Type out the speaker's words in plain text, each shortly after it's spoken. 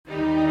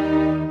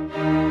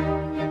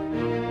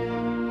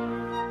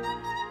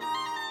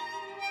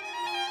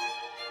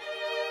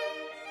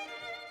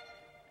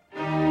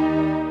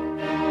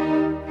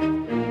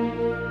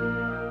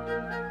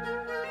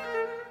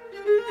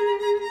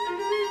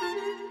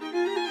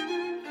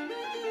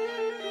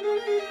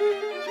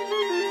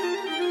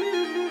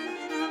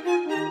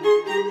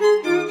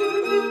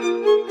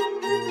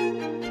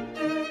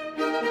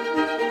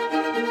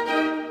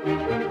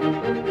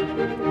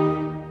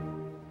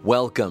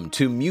Welcome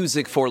to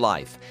Music for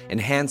Life,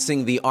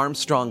 enhancing the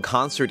Armstrong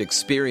concert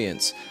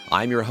experience.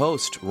 I'm your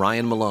host,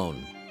 Ryan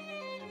Malone.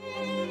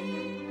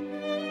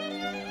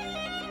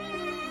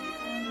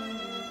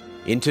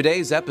 In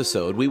today's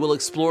episode, we will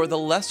explore the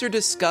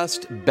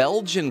lesser-discussed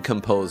Belgian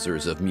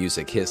composers of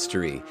music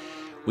history.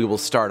 We will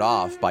start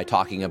off by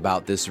talking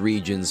about this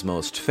region's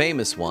most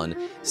famous one,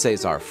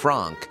 César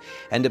Franck,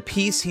 and a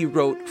piece he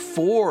wrote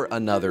for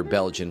another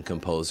Belgian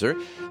composer,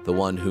 the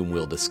one whom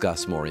we'll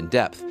discuss more in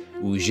depth,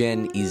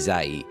 Eugène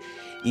Ysaÿe.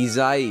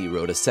 Ysaÿe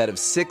wrote a set of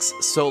 6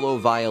 solo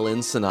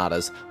violin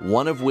sonatas,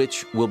 one of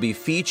which will be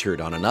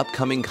featured on an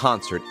upcoming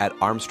concert at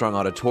Armstrong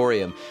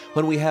Auditorium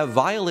when we have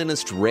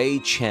violinist Ray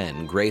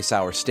Chen grace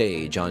our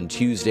stage on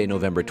Tuesday,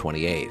 November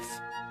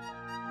 28th.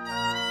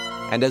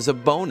 And as a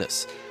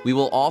bonus, we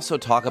will also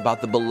talk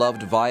about the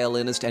beloved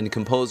violinist and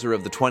composer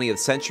of the 20th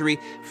century,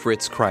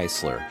 Fritz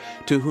Kreisler,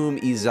 to whom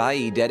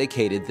Ysaÿe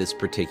dedicated this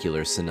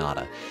particular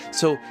sonata.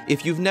 So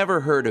if you've never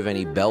heard of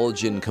any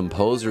Belgian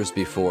composers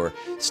before,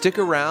 stick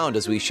around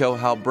as we show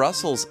how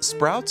Brussels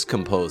sprouts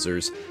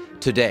composers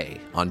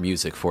today on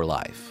Music for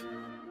Life.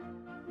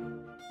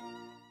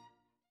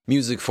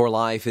 Music for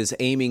Life is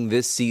aiming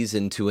this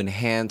season to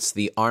enhance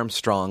the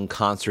Armstrong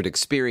concert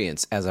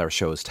experience. As our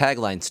show's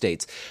tagline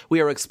states,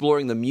 we are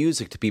exploring the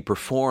music to be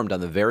performed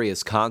on the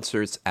various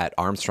concerts at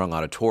Armstrong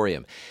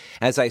Auditorium.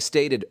 As I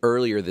stated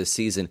earlier this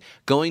season,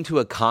 going to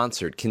a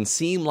concert can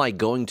seem like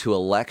going to a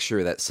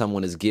lecture that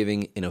someone is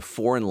giving in a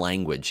foreign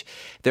language.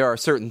 There are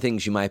certain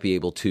things you might be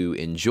able to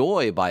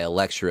enjoy by a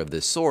lecture of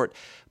this sort,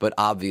 but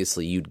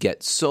obviously you'd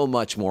get so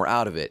much more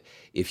out of it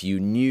if you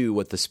knew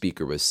what the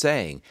speaker was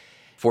saying.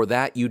 For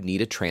that, you'd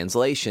need a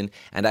translation,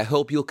 and I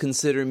hope you'll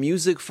consider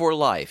Music for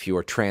Life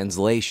your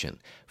translation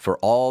for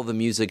all the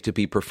music to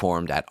be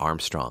performed at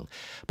Armstrong.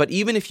 But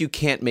even if you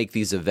can't make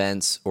these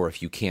events, or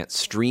if you can't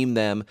stream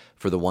them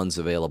for the ones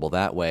available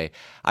that way,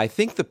 I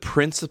think the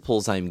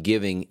principles I'm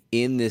giving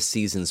in this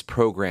season's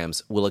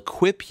programs will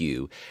equip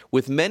you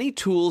with many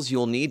tools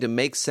you'll need to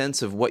make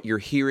sense of what you're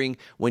hearing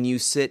when you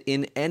sit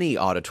in any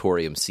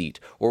auditorium seat,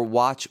 or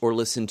watch or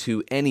listen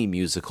to any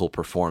musical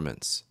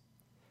performance.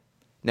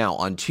 Now,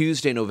 on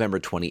Tuesday, November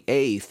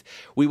 28th,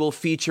 we will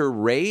feature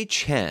Ray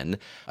Chen,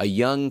 a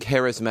young,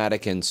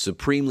 charismatic, and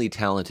supremely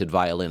talented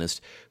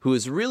violinist who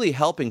is really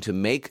helping to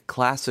make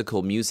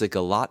classical music a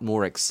lot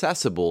more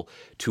accessible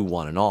to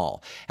one and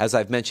all. As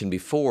I've mentioned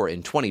before,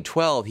 in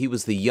 2012, he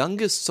was the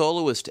youngest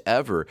soloist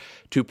ever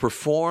to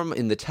perform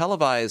in the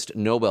televised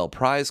Nobel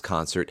Prize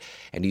concert,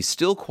 and he's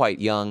still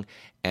quite young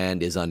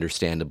and is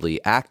understandably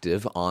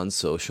active on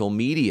social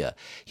media.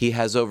 He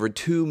has over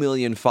 2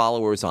 million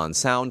followers on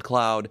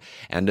SoundCloud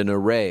and an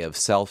array of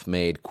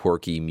self-made,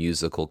 quirky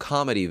musical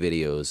comedy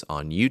videos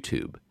on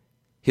YouTube.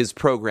 His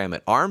program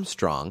at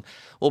Armstrong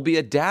will be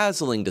a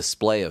dazzling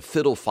display of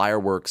fiddle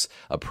fireworks,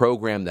 a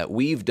program that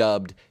we've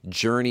dubbed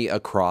Journey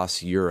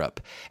Across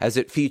Europe, as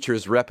it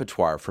features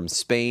repertoire from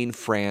Spain,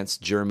 France,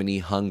 Germany,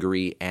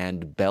 Hungary,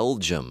 and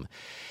Belgium.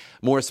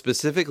 More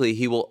specifically,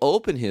 he will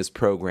open his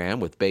program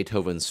with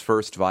Beethoven's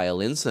First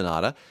Violin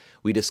Sonata.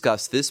 We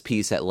discussed this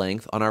piece at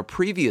length on our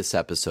previous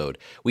episode.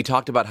 We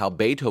talked about how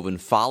Beethoven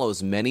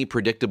follows many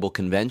predictable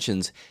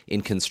conventions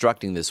in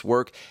constructing this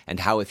work,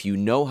 and how if you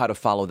know how to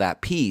follow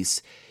that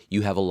piece,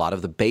 you have a lot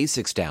of the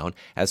basics down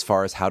as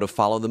far as how to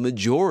follow the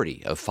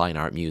majority of fine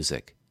art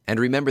music. And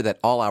remember that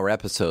all our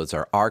episodes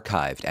are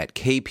archived at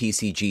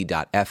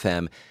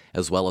kpcg.fm,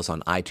 as well as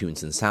on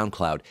iTunes and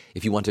SoundCloud,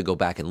 if you want to go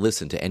back and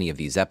listen to any of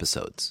these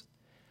episodes.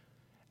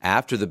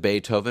 After the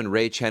Beethoven,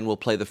 Ray Chen will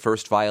play the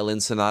First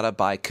Violin Sonata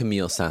by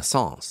Camille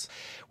Saint-Saëns,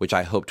 which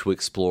I hope to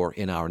explore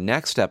in our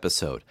next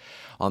episode.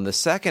 On the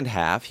second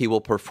half, he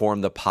will perform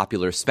the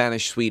popular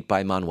Spanish Suite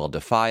by Manuel de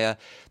Falla,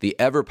 the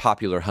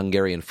ever-popular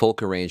Hungarian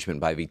folk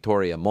arrangement by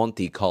Victoria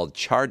Monti called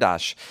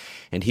Csárdás,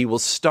 and he will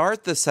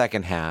start the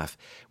second half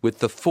with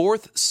the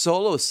 4th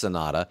solo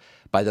sonata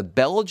by the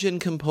Belgian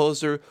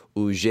composer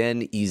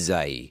Eugène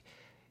Ysaÿe.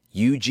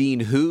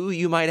 Eugene who,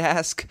 you might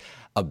ask?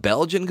 A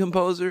Belgian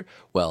composer?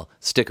 Well,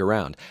 stick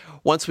around.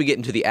 Once we get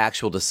into the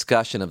actual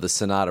discussion of the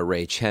sonata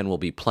Ray Chen will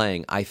be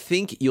playing, I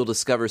think you'll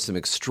discover some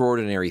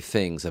extraordinary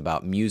things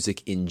about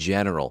music in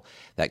general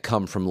that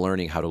come from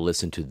learning how to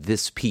listen to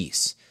this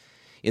piece.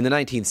 In the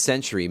 19th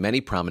century, many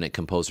prominent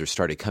composers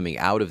started coming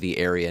out of the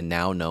area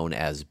now known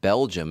as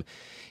Belgium,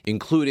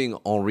 including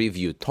Henri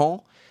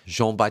Vieuxtemps,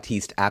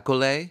 Jean-Baptiste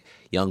Accolay.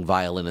 Young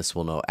violinists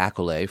will know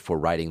Accolay for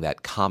writing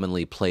that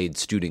commonly played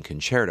student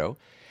concerto,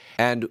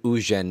 and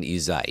Eugène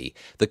Ysaÿe,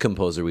 the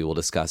composer we will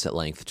discuss at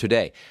length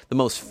today. The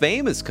most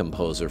famous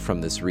composer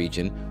from this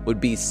region would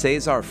be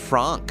César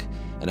Franck,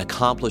 an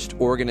accomplished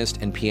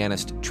organist and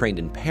pianist trained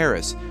in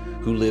Paris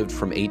who lived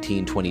from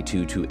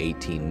 1822 to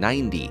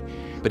 1890.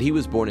 But he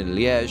was born in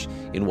Liège,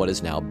 in what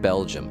is now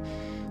Belgium.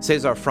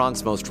 César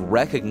Franck's most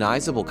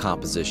recognizable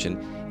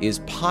composition is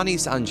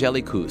Panis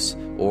Angelicus,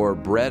 or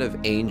Bread of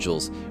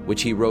Angels,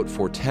 which he wrote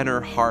for tenor,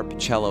 harp,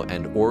 cello,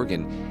 and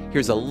organ.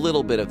 Here's a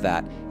little bit of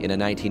that in a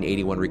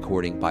 1981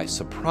 recording by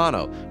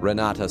soprano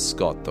Renata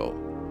Scotto.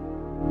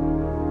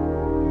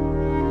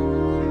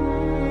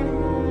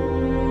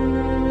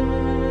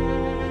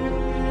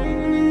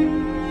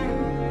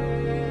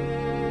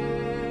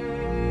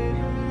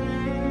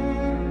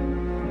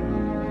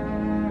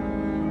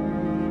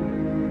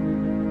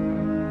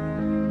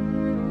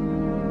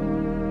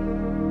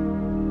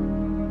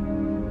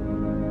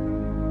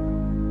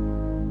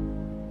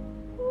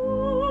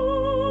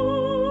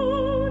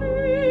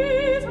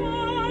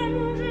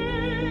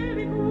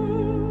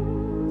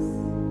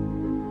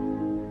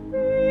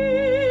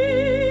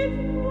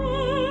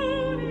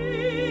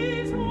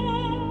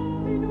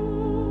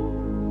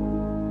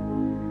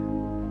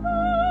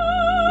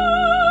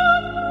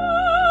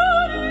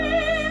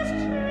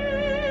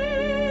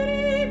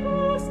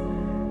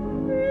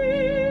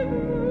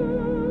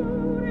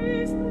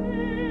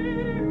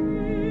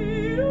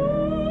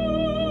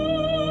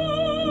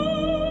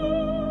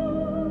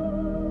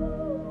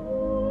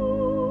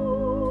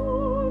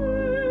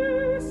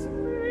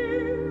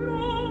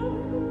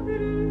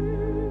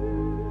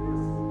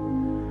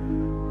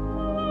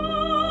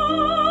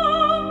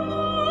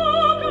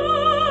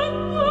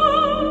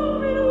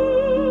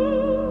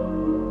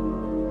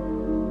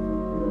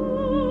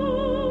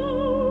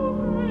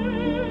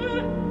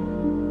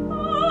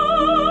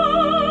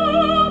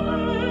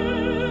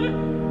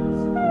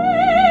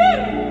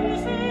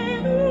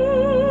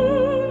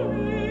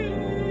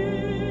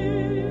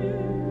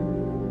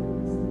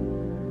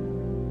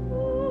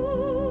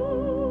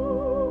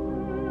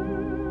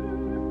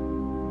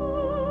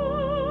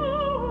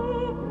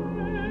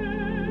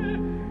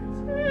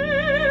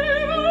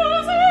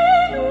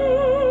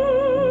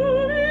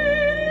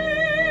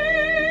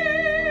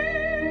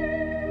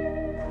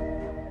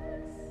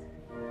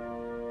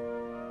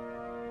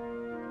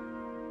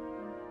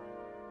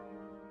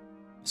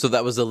 So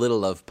that was a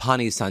little of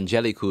Panis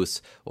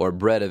Angelicus, or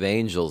Bread of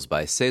Angels,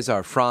 by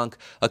César Franck,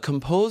 a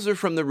composer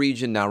from the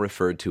region now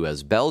referred to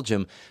as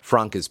Belgium.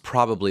 Franck is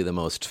probably the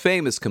most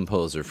famous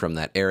composer from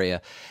that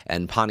area,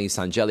 and Panis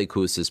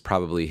Angelicus is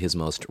probably his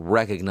most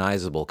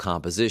recognizable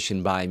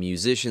composition by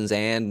musicians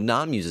and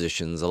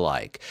non-musicians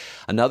alike.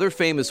 Another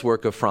famous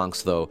work of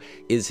Franck's, though,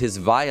 is his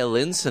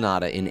violin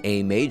sonata in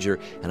A major,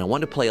 and I want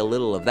to play a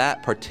little of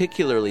that,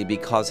 particularly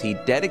because he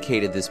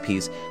dedicated this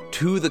piece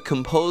to the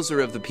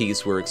composer of the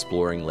piece we're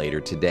exploring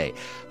later today.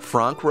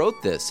 Franck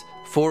wrote this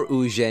for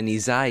Eugène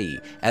Ysaÿe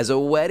as a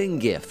wedding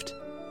gift.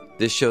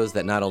 This shows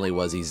that not only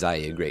was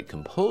Ysaÿe a great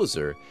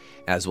composer,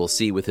 as we'll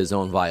see with his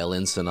own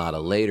violin sonata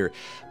later,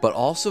 but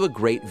also a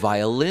great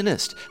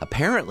violinist.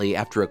 Apparently,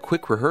 after a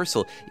quick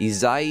rehearsal,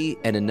 Ysaÿe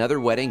and another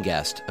wedding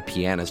guest, a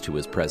pianist who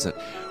was present,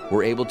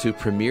 were able to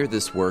premiere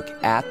this work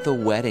at the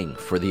wedding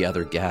for the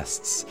other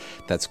guests.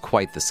 That's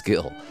quite the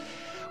skill.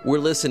 We're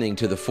listening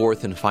to the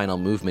fourth and final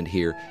movement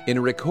here in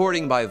a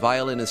recording by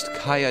violinist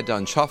Kaja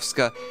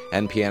Donchowska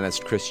and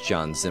pianist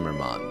Christian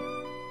Zimmermann.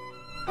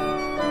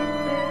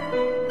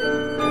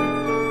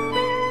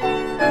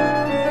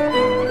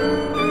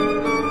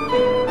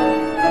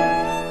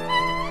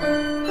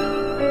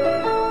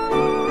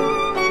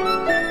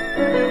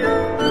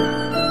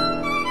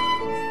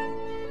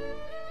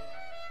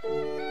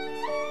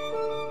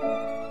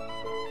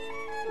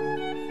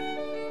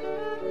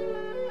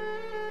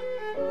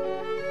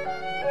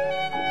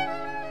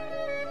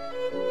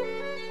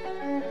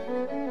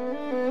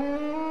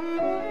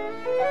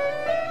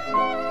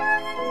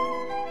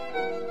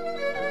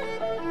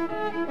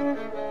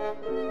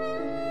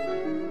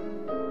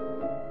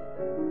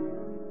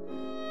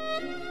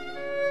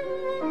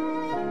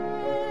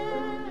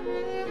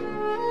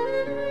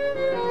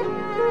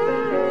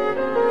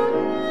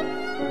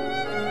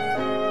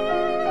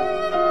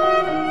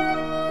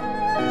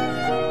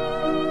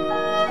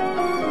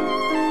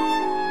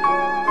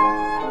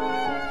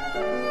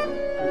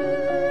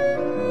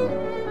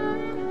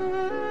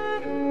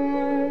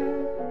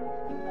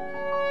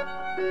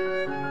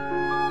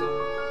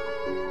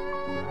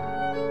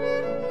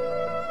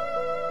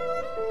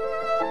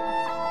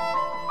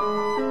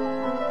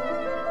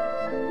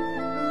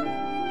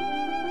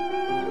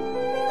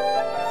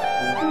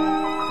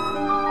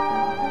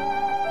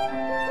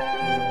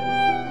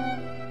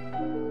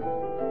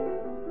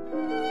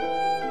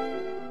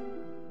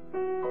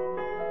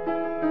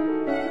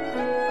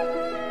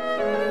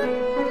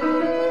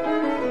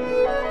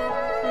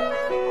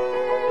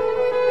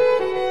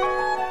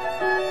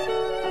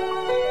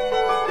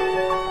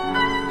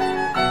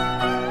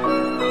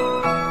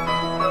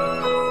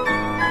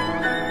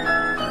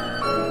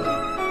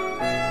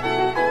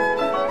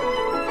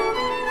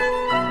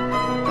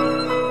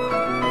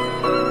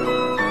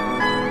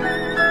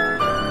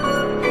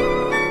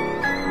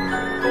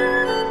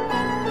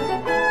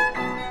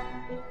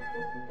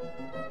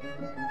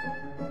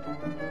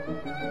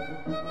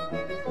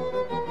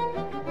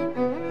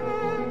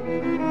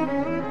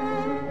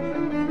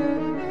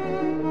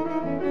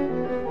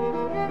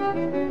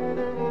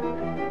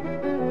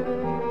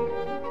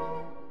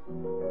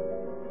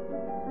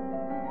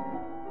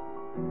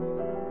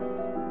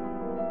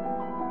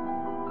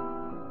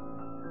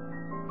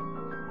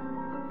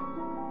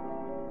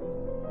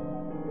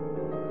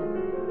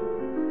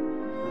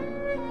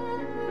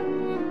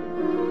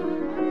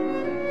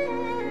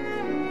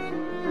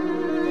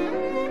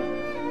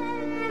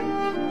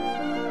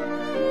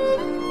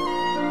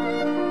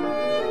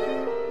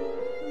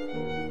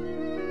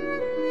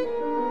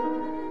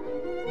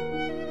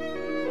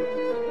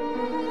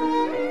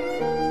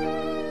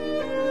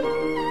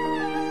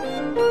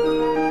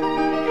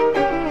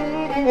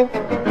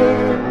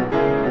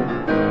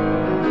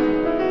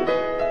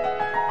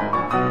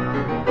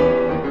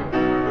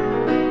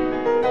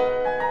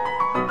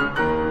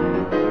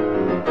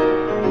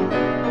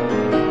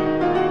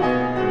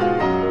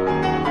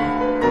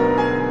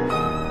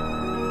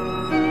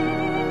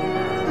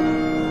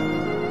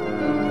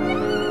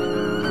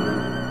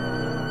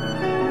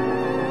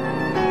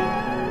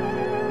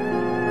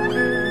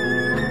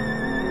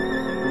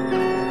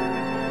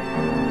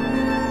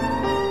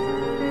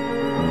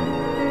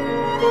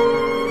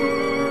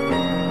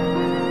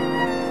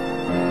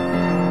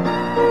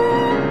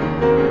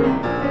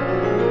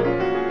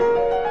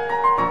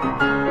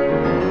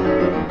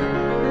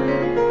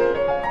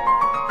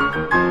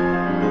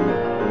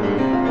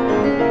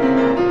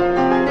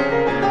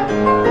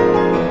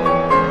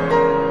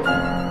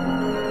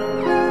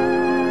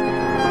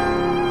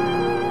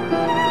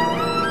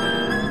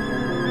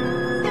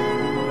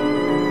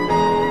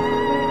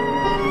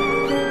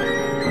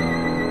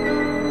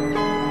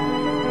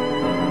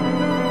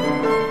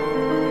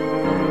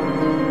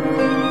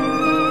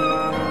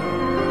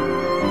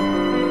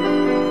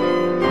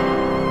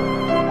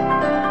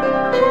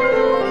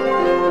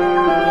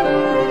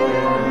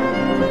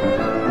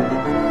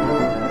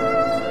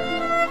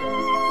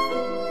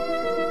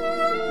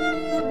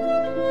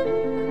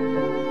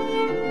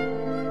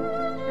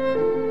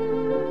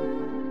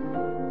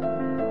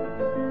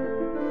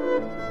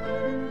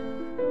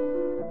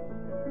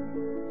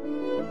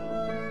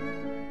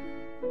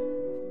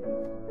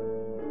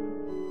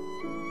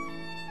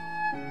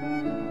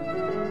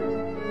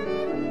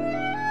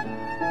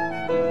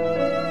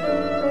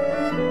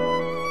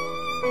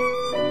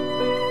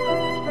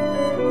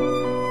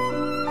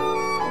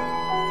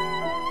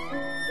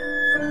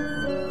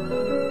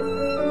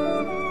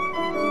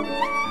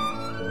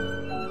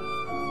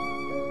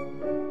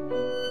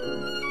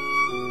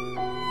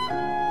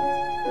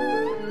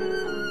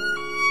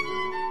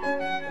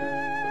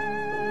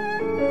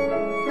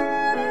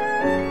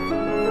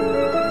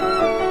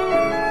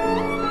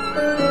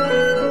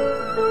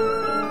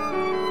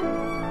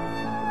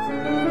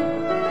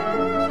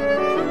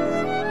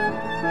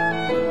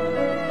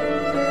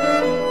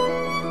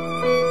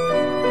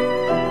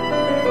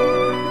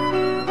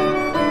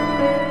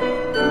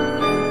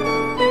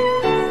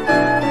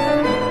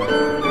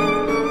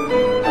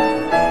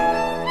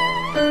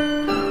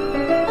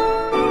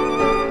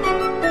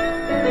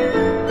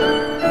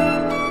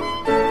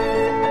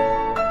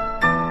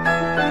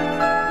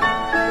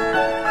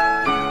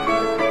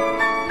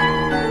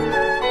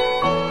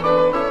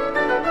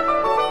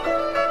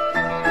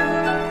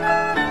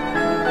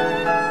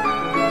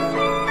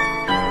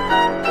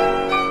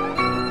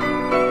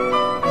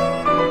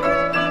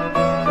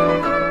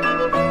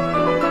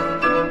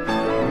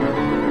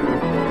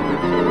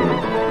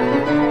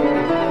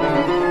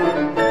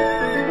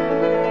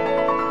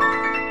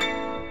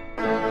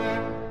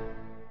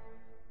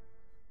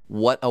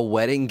 What a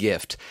Wedding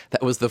Gift.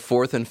 That was the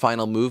fourth and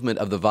final movement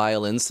of the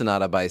Violin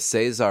Sonata by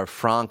César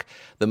Franck,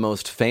 the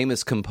most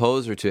famous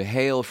composer to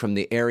hail from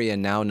the area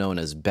now known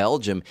as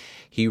Belgium.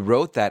 He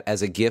wrote that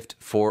as a gift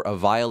for a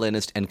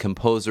violinist and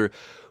composer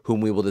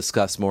whom we will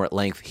discuss more at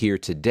length here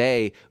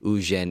today,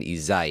 Eugène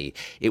Ysaÿe.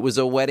 It was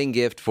a wedding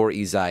gift for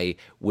Ysaÿe,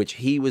 which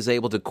he was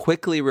able to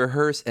quickly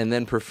rehearse and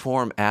then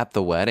perform at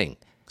the wedding.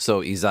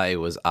 So Ysaÿe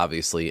was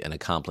obviously an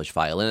accomplished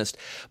violinist,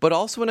 but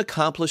also an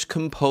accomplished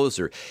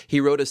composer.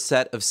 He wrote a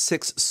set of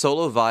 6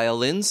 solo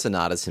violin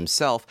sonatas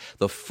himself,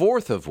 the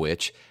fourth of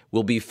which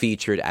will be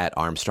featured at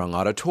Armstrong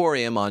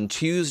Auditorium on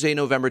Tuesday,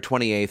 November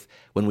 28th,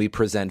 when we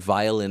present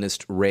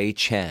violinist Ray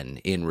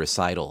Chen in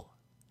recital.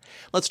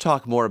 Let's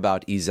talk more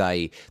about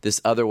Ysaÿe, this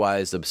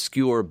otherwise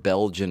obscure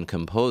Belgian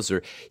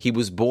composer. He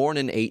was born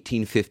in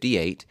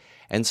 1858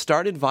 and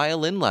started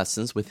violin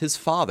lessons with his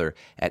father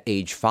at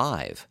age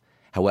 5.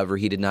 However,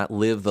 he did not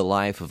live the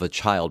life of a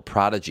child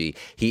prodigy.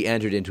 He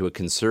entered into a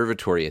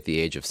conservatory at the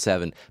age of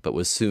 7, but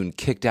was soon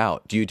kicked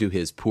out due to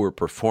his poor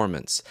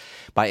performance.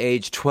 By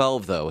age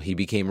 12, though, he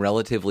became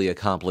relatively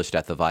accomplished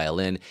at the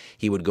violin.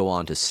 He would go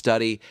on to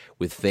study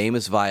with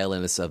famous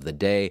violinists of the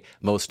day,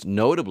 most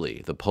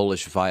notably the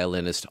Polish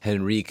violinist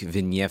Henryk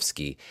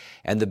Wieniawski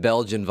and the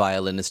Belgian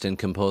violinist and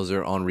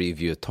composer Henri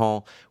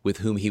Vieuxtemps, with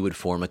whom he would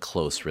form a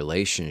close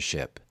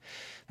relationship.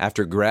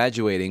 After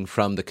graduating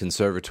from the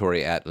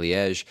conservatory at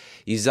Liège,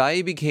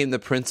 Ysaÿe became the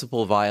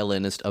principal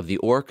violinist of the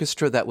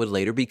orchestra that would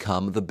later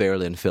become the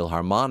Berlin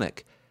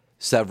Philharmonic.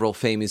 Several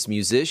famous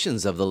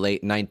musicians of the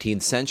late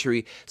 19th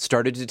century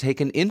started to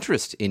take an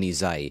interest in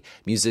Ysaÿe,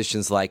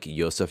 musicians like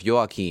Joseph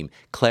Joachim,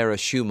 Clara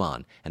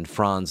Schumann, and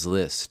Franz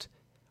Liszt.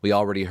 We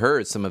already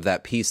heard some of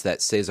that piece that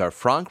César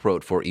Franck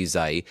wrote for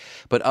Ysaÿe,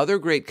 but other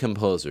great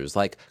composers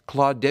like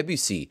Claude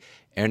Debussy,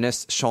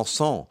 Ernest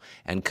Chausson,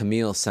 and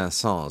Camille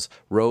Saint-Saëns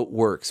wrote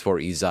works for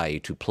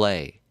Ysaÿe to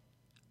play.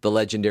 The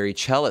legendary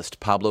cellist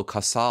Pablo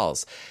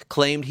Casals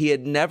claimed he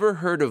had never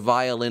heard a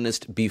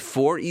violinist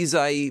before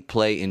Ysaÿe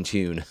play in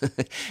tune,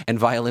 and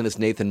violinist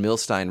Nathan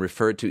Milstein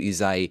referred to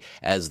Ysaÿe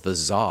as the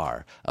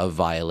czar of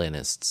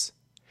violinists.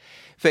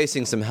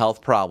 Facing some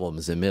health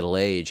problems in middle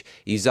age,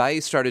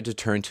 Ysaÿe started to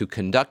turn to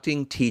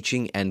conducting,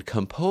 teaching, and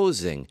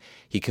composing.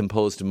 He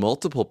composed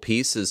multiple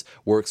pieces,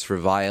 works for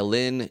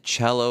violin,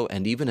 cello,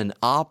 and even an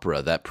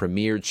opera that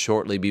premiered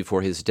shortly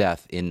before his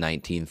death in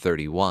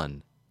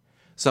 1931.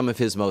 Some of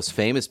his most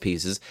famous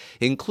pieces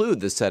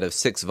include the set of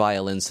 6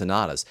 violin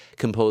sonatas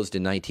composed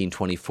in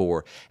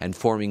 1924 and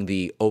forming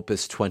the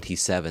Opus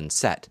 27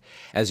 set.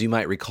 As you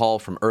might recall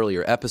from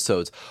earlier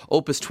episodes,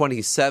 Opus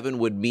 27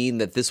 would mean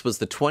that this was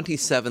the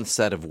 27th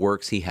set of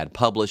works he had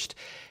published,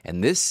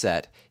 and this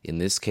set, in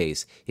this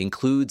case,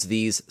 includes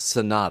these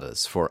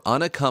sonatas for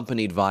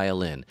unaccompanied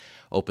violin.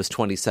 Opus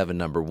 27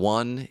 number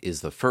 1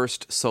 is the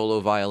first solo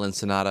violin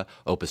sonata,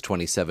 Opus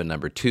 27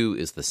 number 2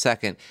 is the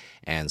second,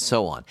 and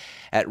so on.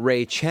 At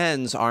Ray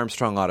Chen's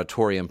Armstrong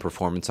Auditorium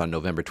performance on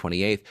November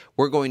 28th,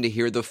 we're going to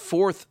hear the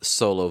 4th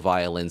solo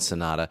violin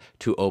sonata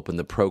to open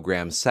the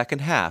program's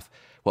second half,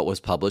 what was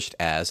published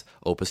as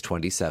Opus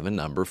 27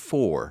 number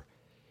 4.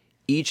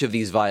 Each of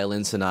these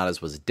violin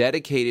sonatas was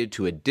dedicated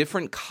to a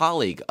different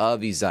colleague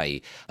of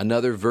Ysaÿe,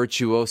 another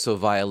virtuoso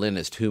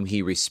violinist whom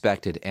he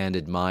respected and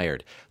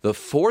admired. The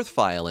 4th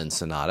violin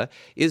sonata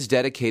is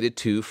dedicated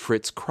to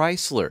Fritz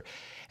Kreisler.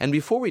 And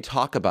before we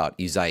talk about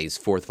Ysaÿe's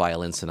 4th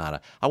violin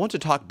sonata, I want to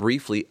talk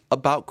briefly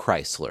about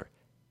Kreisler.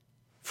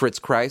 Fritz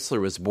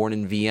Kreisler was born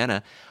in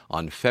Vienna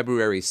on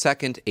February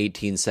 2nd,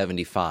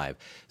 1875,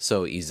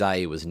 so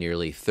Ysaÿe was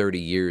nearly 30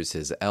 years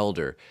his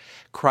elder.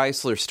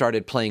 Kreisler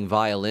started playing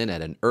violin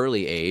at an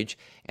early age,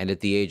 and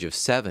at the age of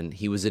 7,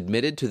 he was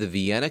admitted to the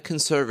Vienna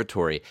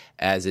Conservatory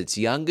as its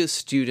youngest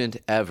student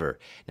ever.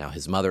 Now,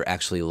 his mother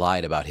actually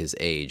lied about his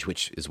age,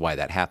 which is why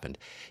that happened.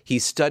 He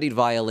studied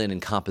violin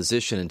and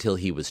composition until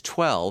he was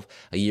 12.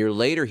 A year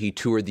later, he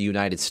toured the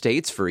United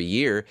States for a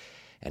year,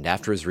 and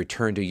after his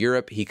return to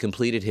Europe, he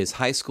completed his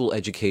high school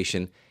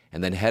education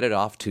and then headed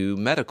off to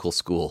medical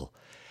school.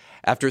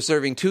 After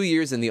serving 2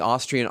 years in the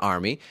Austrian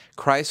army,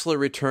 Kreisler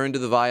returned to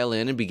the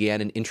violin and began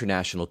an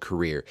international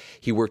career.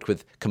 He worked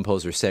with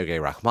composer Sergei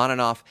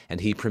Rachmaninoff, and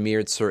he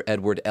premiered Sir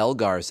Edward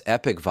Elgar's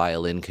epic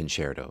violin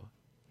concerto.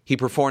 He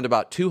performed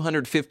about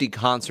 250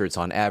 concerts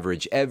on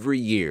average every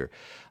year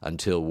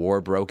until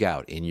war broke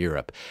out in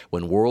Europe.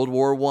 When World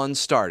War I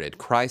started,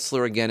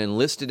 Kreisler again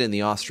enlisted in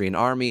the Austrian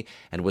army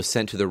and was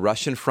sent to the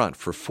Russian front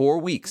for 4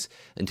 weeks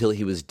until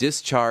he was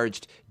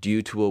discharged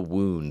due to a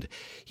wound.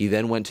 He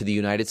then went to the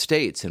United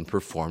States and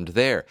performed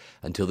there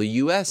until the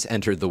U.S.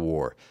 entered the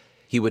war.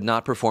 He would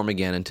not perform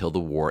again until the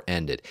war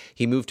ended.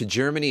 He moved to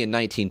Germany in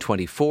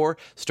 1924,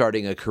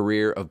 starting a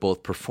career of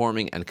both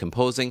performing and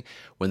composing.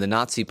 When the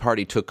Nazi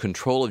Party took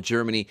control of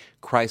Germany,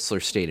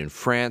 Kreisler stayed in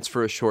France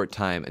for a short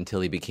time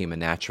until he became a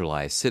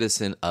naturalized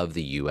citizen of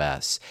the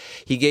U.S.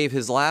 He gave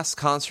his last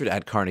concert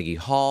at Carnegie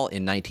Hall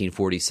in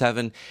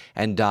 1947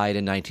 and died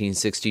in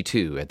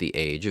 1962 at the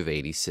age of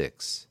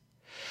 86.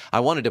 I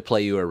wanted to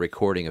play you a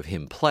recording of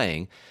him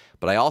playing,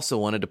 but I also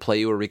wanted to play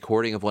you a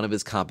recording of one of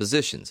his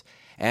compositions.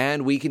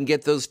 And we can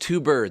get those two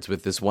birds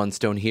with this one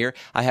stone here.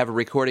 I have a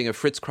recording of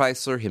Fritz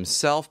Kreisler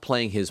himself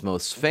playing his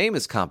most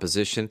famous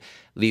composition,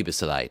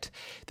 Liebeslied.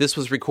 This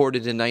was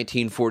recorded in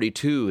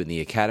 1942 in the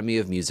Academy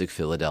of Music,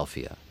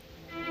 Philadelphia.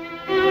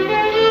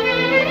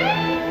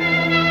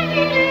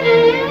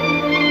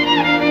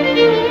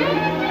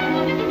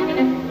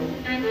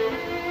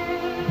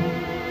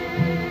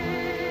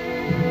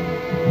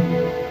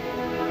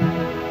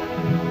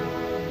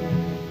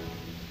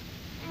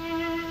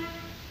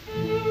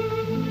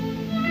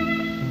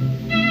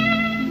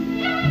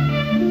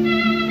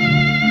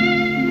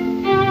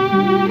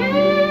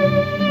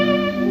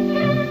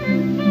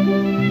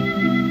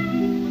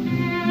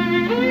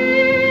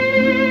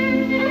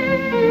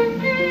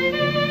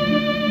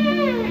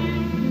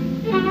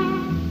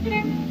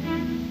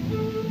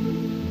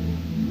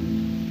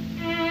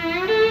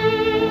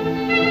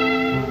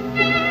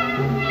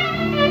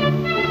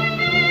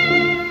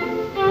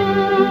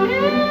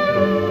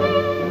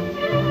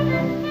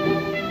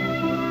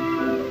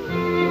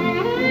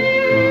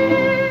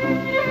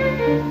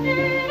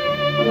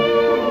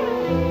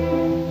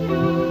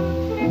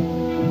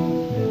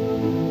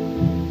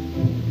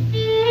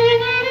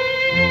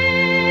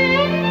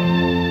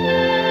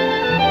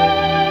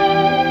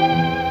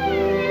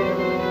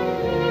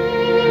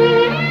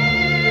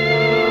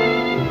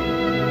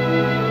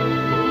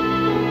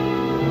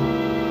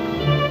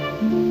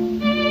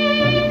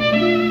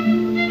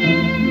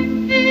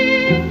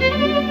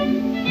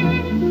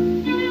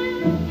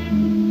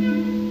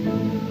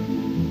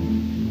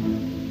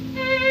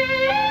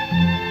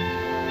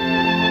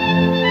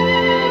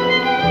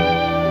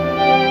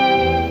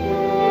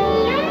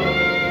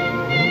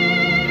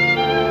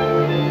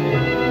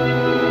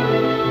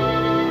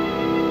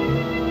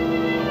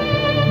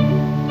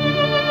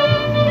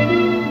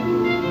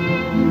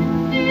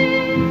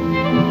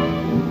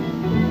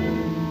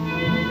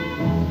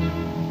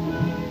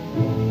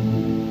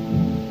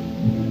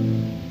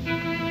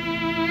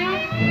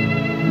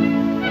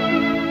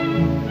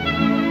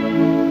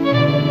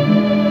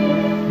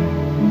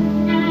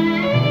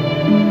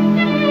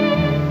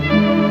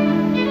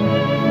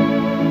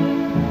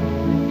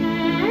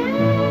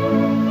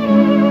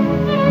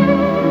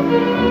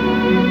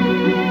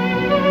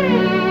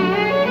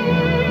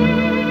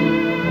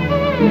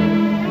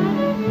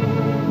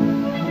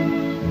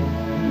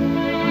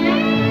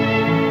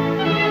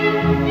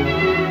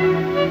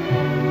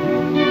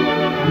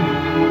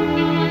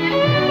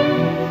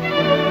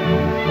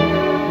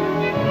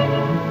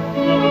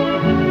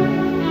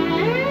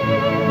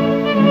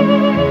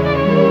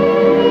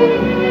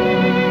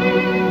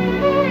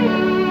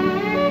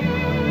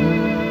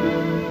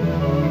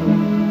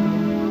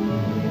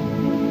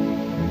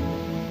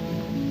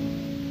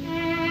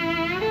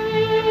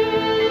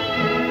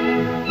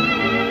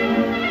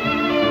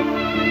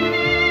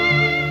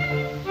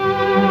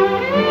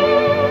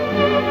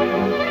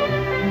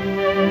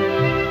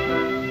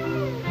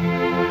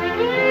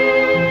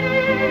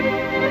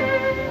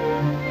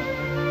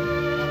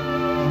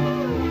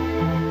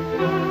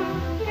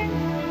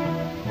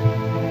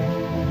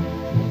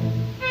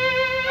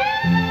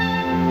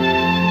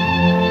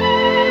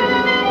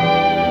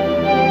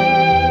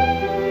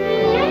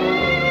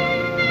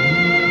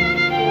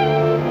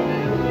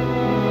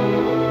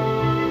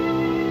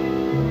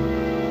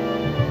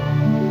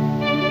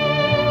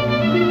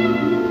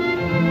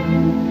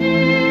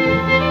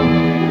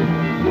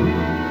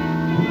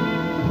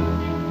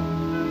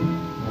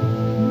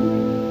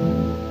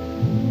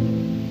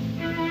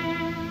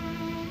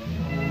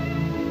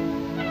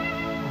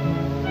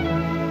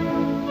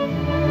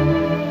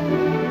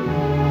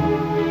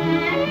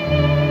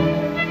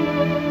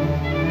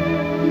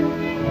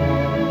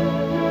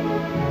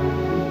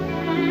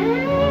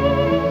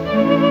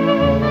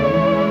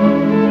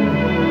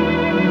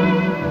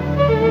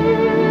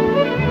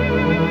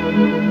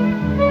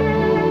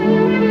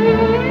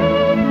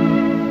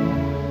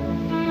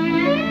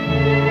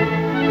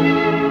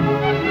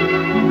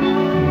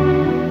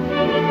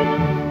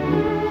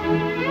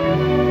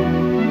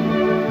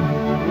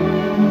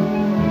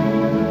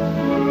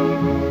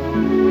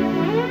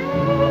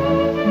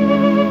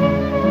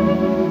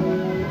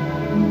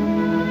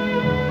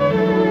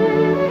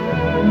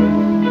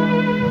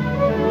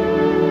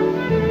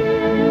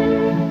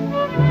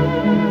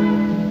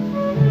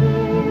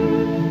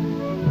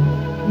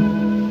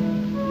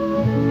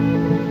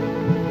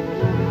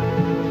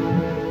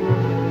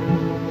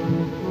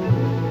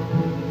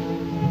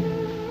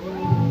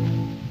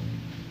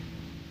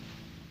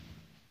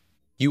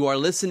 You are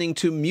listening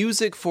to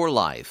Music for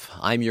Life.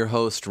 I'm your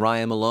host,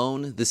 Ryan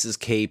Malone. This is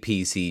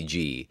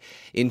KPCG.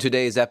 In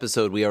today's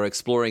episode, we are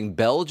exploring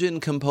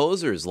Belgian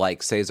composers like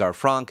César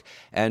Franck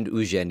and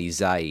Eugène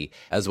Ysaÿe,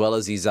 as well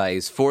as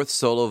Ysaÿe's fourth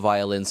solo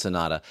violin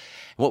sonata.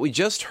 What we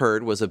just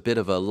heard was a bit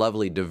of a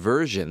lovely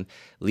diversion,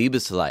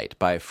 Liebeslied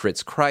by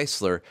Fritz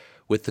Kreisler,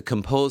 with the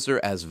composer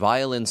as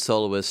violin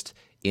soloist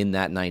in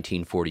that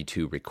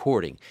 1942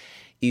 recording.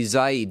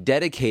 Ysaÿe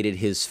dedicated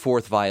his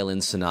fourth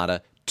violin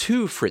sonata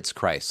to Fritz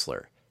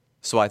Kreisler.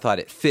 So I thought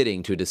it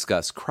fitting to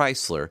discuss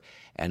Kreisler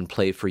and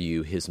play for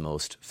you his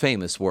most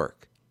famous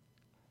work.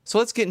 So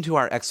let's get into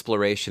our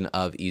exploration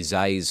of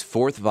Isai's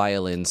Fourth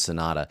Violin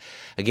Sonata.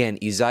 Again,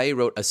 Isai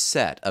wrote a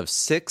set of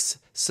 6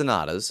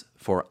 sonatas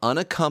for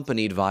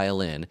unaccompanied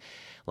violin.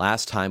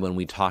 Last time when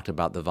we talked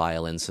about the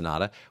violin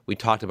sonata, we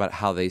talked about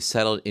how they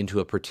settled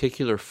into a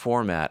particular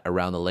format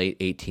around the late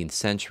 18th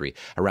century,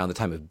 around the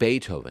time of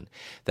Beethoven.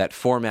 That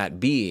format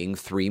being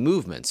 3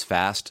 movements,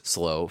 fast,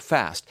 slow,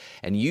 fast.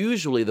 And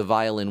usually the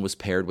violin was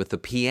paired with the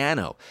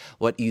piano.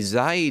 What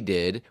Isai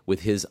did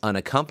with his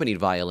unaccompanied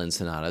violin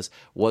sonatas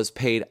was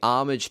paid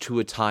homage to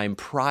a time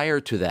prior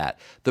to that,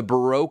 the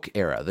Baroque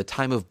era, the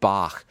time of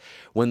Bach,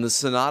 when the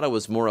sonata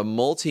was more a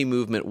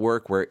multi-movement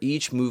work where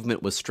each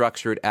movement was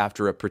structured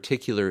after a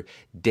particular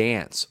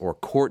dance or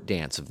court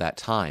dance of that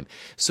time.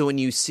 So when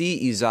you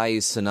see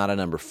Isai's Sonata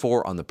number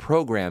 4 on the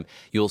program,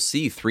 you'll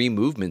see 3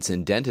 movements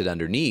indented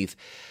underneath.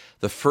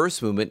 The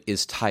first movement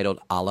is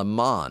titled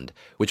Allemande,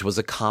 which was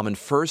a common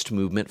first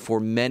movement for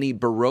many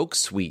Baroque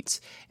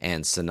suites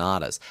and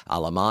sonatas.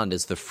 Allemande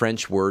is the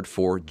French word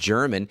for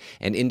German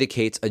and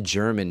indicates a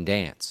German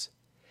dance.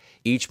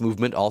 Each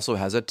movement also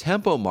has a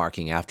tempo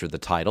marking after the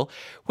title,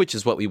 which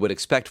is what we would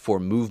expect for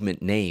movement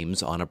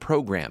names on a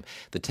program.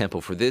 The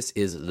tempo for this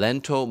is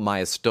lento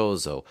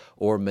maestoso,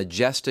 or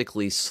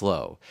majestically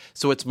slow.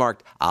 So it's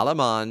marked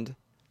Allemande,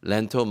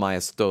 lento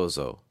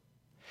maestoso.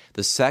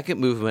 The second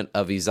movement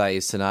of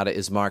Isai's sonata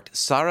is marked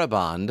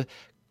Sarabande,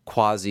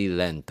 quasi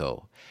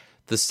lento.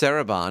 The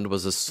sarabande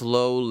was a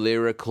slow,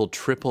 lyrical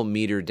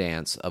triple-meter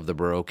dance of the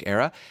Baroque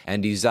era,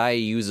 and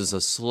Isai uses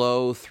a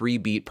slow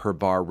 3-beat per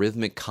bar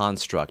rhythmic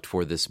construct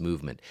for this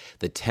movement.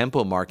 The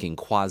tempo marking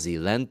quasi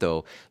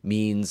lento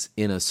means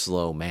in a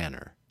slow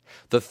manner.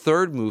 The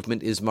third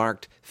movement is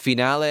marked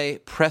finale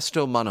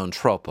presto ma non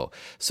troppo,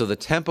 so the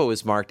tempo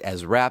is marked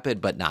as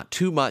rapid but not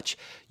too much.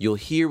 You'll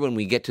hear when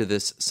we get to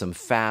this some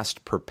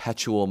fast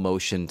perpetual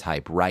motion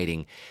type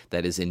writing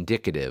that is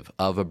indicative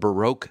of a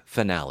Baroque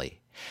finale.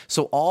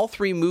 So all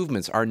 3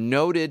 movements are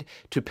noted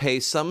to pay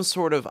some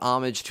sort of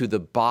homage to the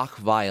Bach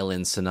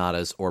violin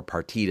sonatas or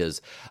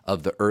partitas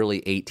of the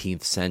early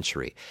 18th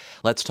century.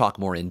 Let's talk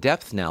more in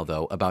depth now,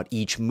 though, about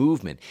each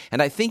movement.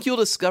 And I think you'll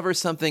discover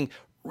something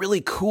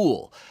really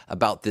cool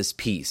about this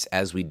piece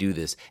as we do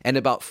this, and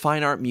about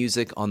fine art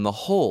music on the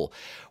whole.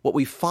 What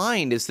we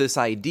find is this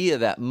idea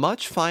that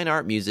much fine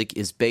art music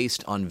is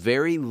based on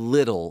very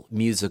little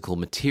musical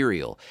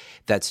material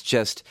that's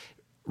just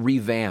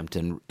revamped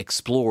and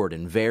explored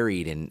and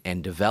varied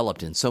and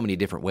developed in so many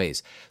different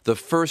ways. The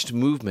first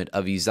movement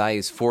of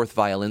Isai's Fourth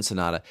Violin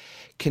Sonata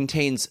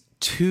contains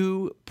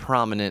 2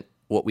 prominent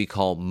what we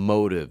call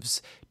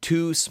motives,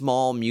 2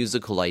 small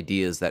musical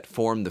ideas that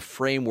form the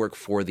framework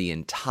for the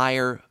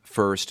entire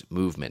first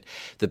movement.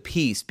 The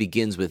piece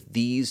begins with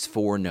these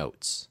 4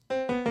 notes.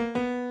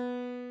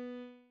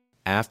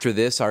 After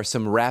this are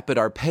some rapid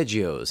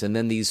arpeggios, and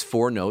then these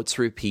 4 notes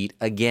repeat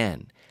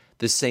again.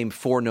 The same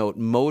 4-note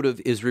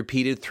motive is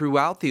repeated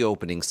throughout the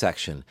opening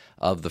section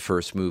of the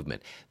first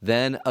movement.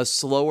 Then a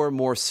slower,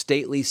 more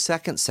stately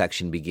second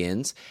section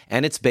begins,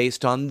 and it's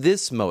based on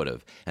this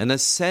motive, an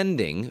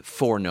ascending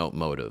 4-note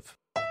motive.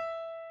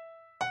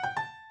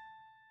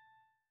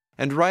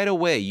 And right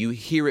away you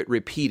hear it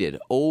repeated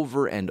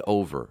over and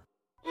over.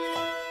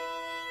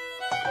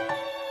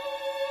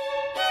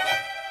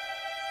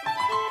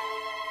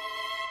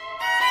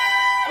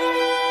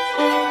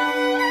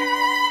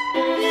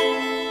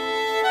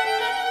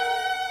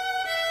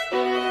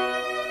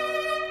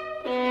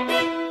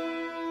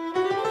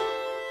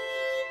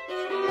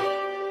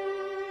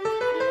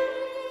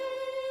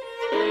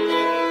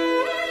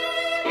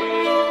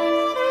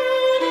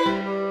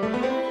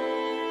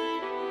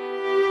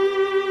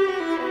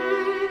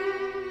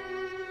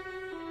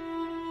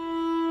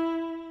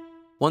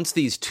 Once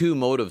these 2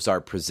 motives are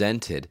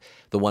presented,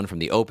 the one from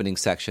the opening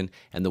section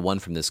and the one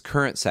from this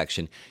current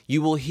section, you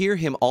will hear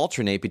him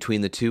alternate between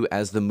the 2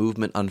 as the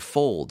movement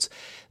unfolds.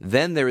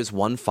 Then there is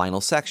one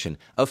final section,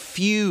 a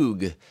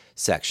fugue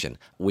section,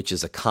 which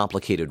is a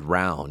complicated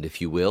round, if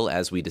you will,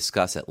 as we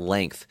discuss at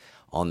length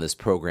on this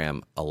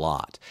program a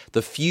lot.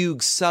 The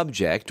fugue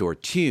subject or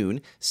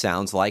tune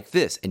sounds like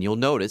this, and you'll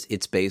notice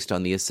it's based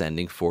on the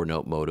ascending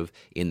 4-note motive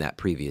in that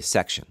previous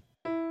section.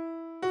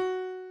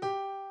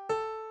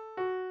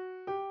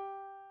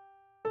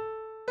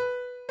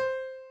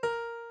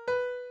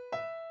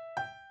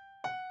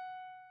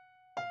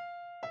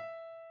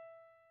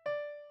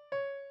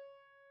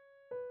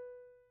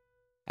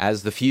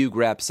 As the fugue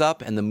wraps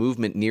up and the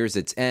movement nears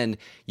its end,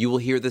 you will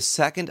hear the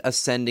second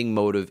ascending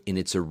motive in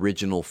its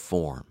original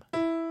form.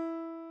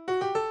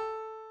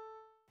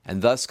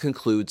 And thus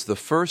concludes the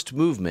first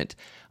movement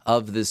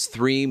of this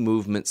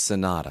 3-movement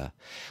sonata.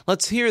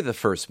 Let's hear the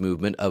first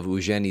movement of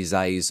Eugène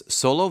Isai's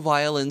solo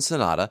violin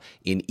sonata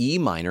in E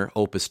minor,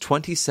 opus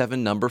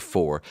 27, number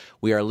 4.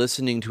 We are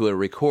listening to a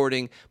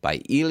recording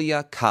by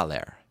Ilya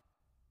Kahler.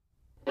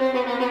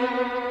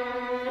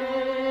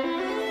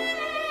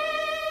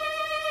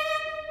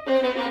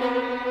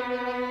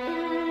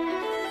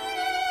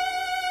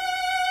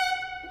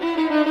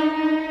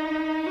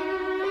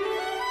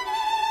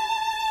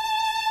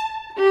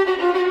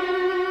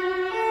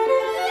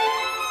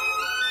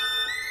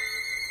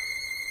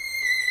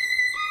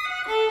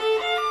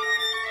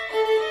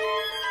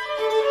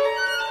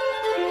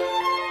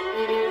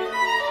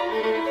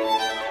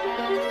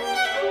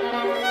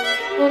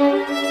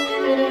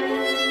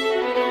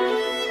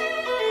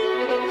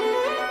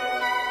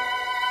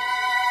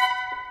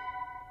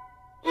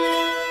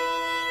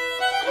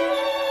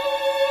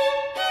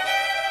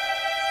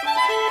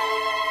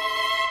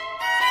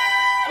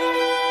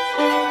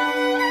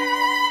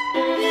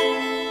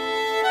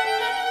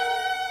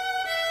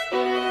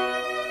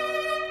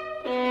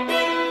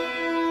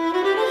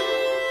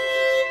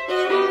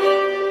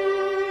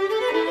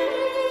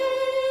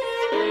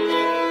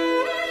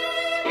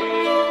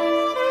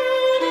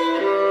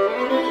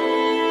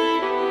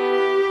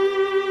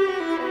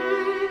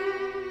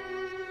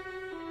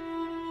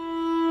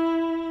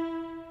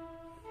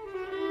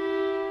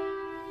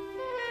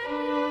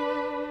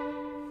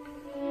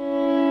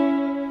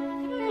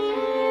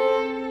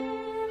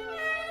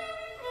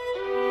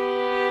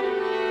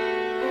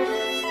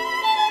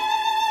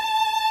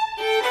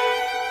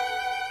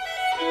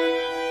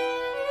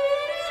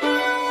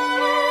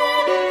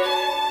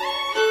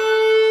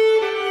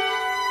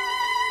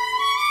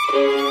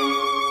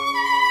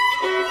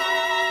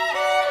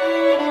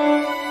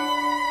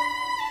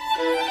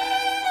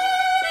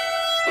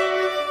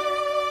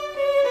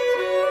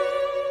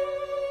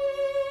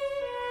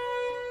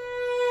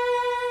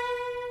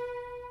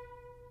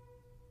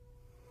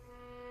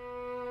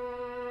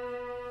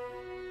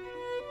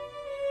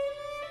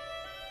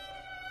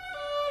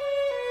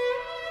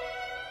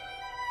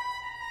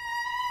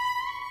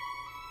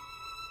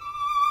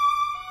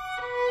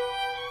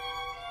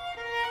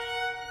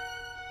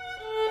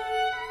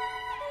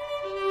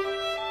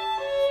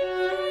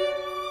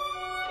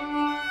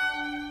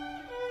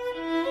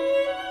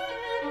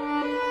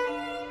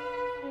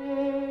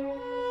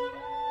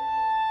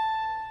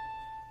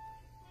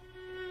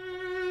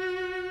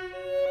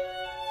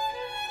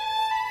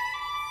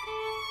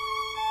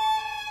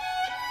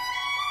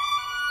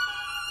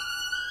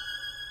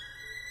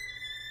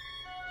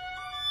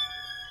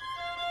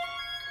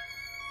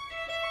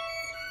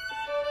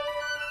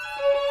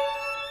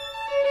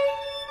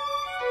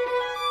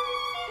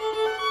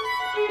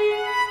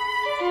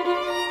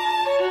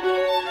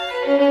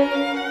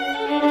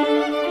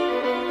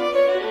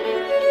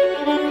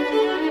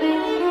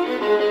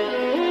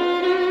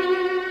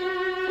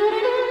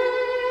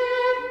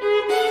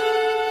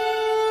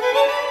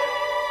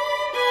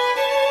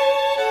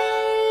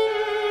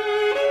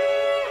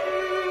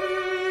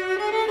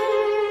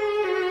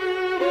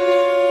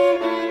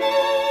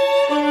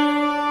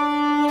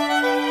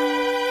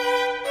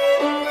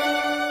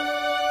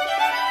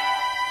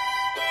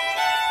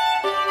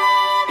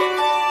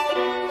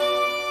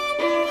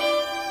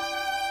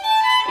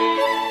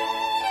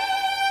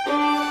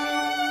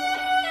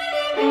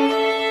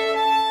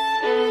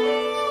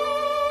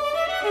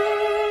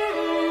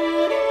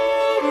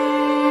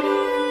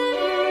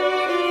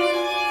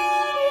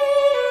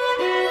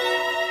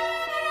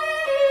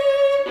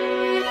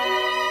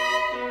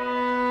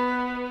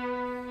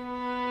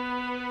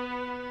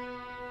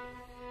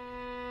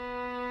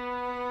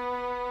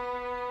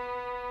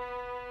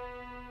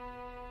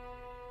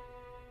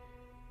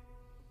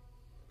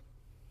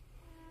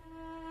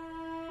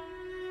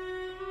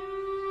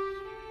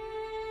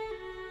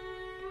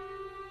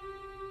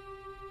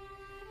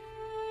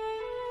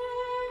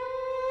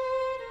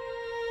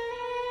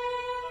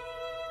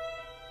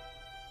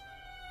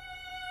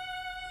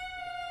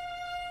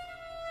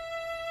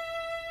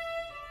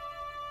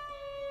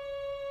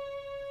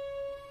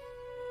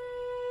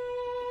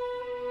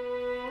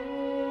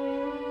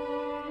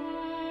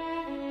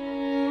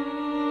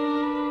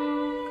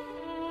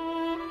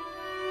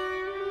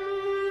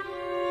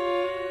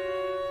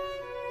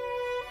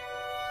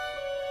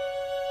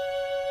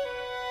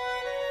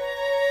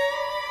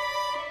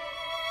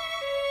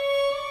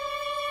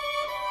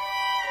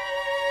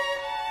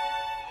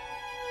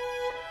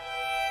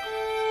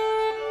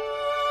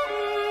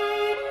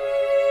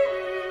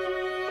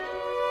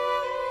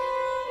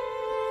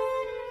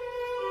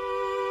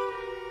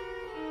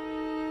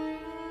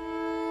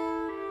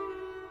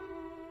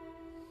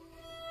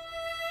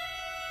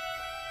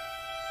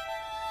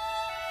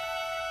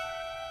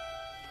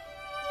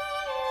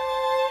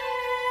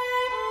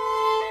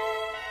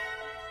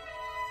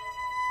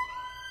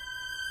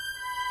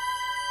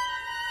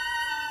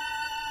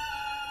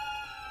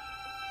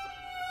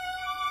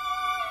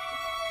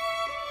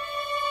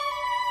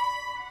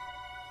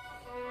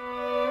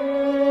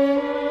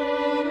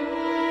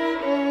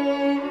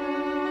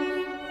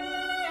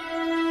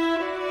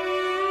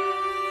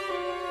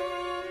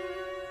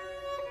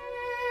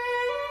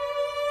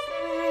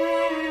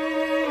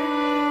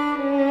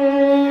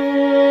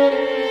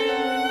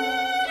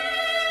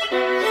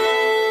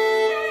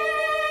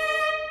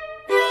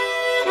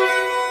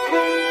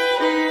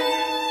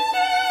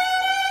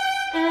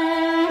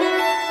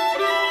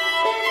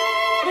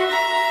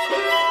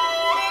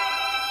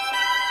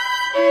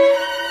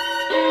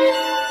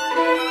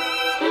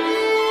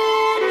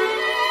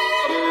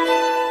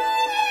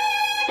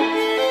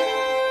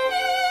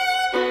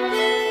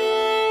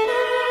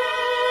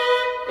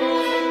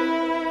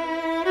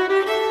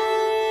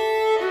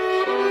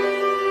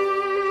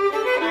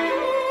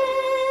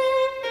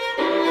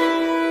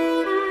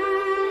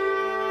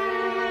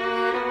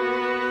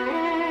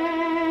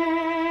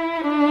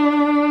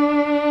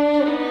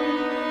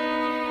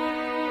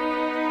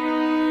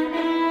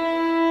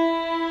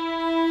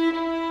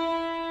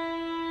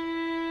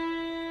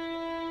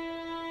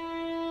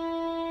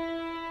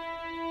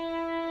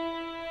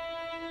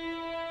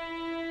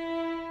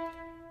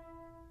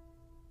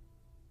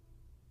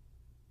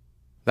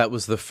 That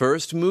was the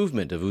first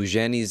movement of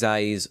Eugene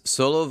Ysaÿe's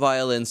Solo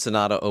Violin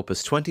Sonata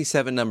Opus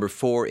 27 No.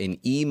 4 in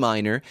E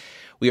minor.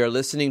 We are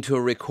listening to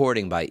a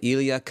recording by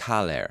Ilya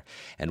Kahler,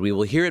 and we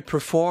will hear it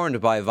performed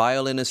by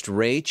violinist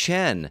Ray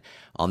Chen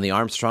on the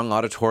Armstrong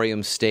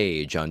Auditorium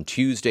stage on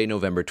Tuesday,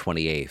 November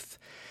 28th.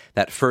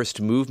 That first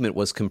movement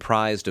was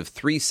comprised of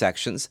 3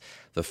 sections,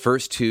 the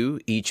first 2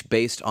 each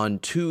based on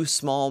 2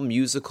 small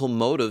musical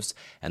motives,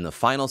 and the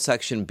final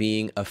section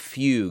being a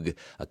fugue,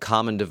 a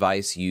common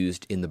device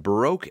used in the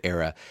Baroque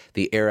era,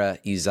 the era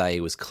Ysaÿe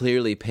was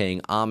clearly paying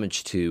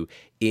homage to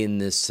in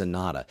this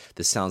sonata.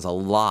 This sounds a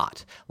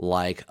lot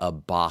like a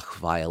Bach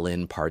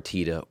violin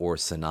partita or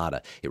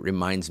sonata. It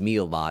reminds me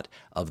a lot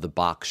of the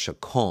Bach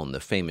chaconne, the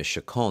famous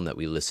chaconne that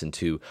we listened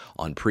to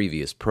on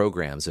previous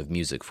programs of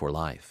Music for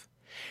Life.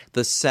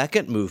 The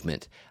second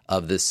movement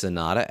of this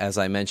sonata, as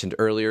I mentioned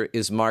earlier,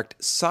 is marked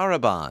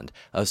saraband,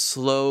 a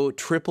slow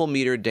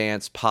triple-meter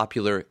dance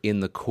popular in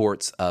the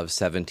courts of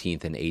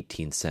 17th and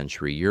 18th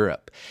century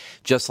Europe.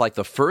 Just like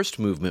the first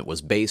movement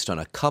was based on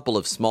a couple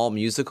of small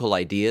musical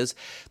ideas,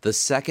 the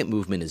second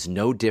movement is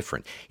no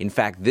different. In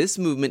fact, this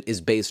movement is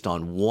based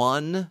on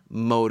one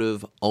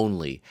motive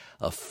only,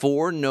 a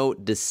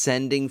 4-note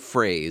descending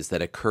phrase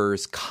that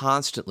occurs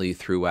constantly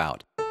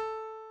throughout.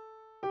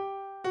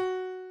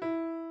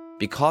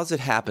 Because it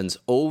happens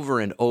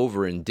over and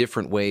over in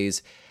different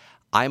ways,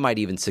 I might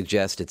even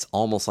suggest it's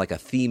almost like a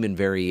theme and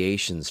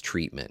variations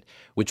treatment,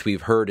 which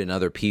we've heard in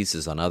other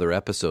pieces on other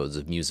episodes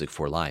of Music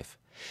for Life.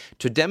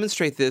 To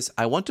demonstrate this,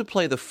 I want to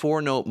play the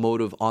 4-note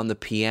motive on the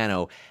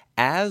piano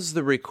as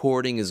the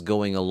recording is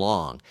going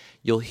along.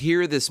 You'll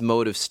hear this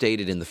motive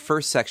stated in the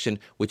first section,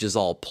 which is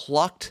all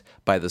plucked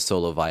by the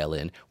solo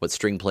violin, what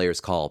string players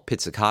call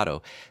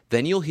pizzicato.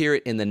 Then you'll hear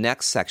it in the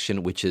next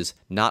section, which is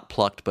not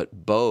plucked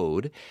but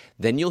bowed.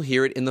 Then you'll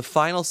hear it in the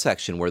final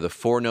section, where the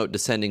 4-note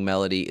descending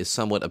melody is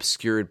somewhat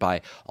obscured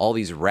by all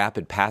these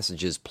rapid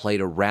passages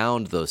played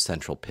around those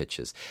central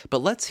pitches.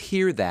 But let's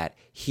hear that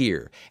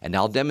here, and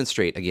I'll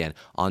demonstrate again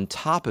on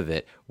top of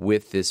it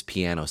with this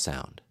piano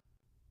sound.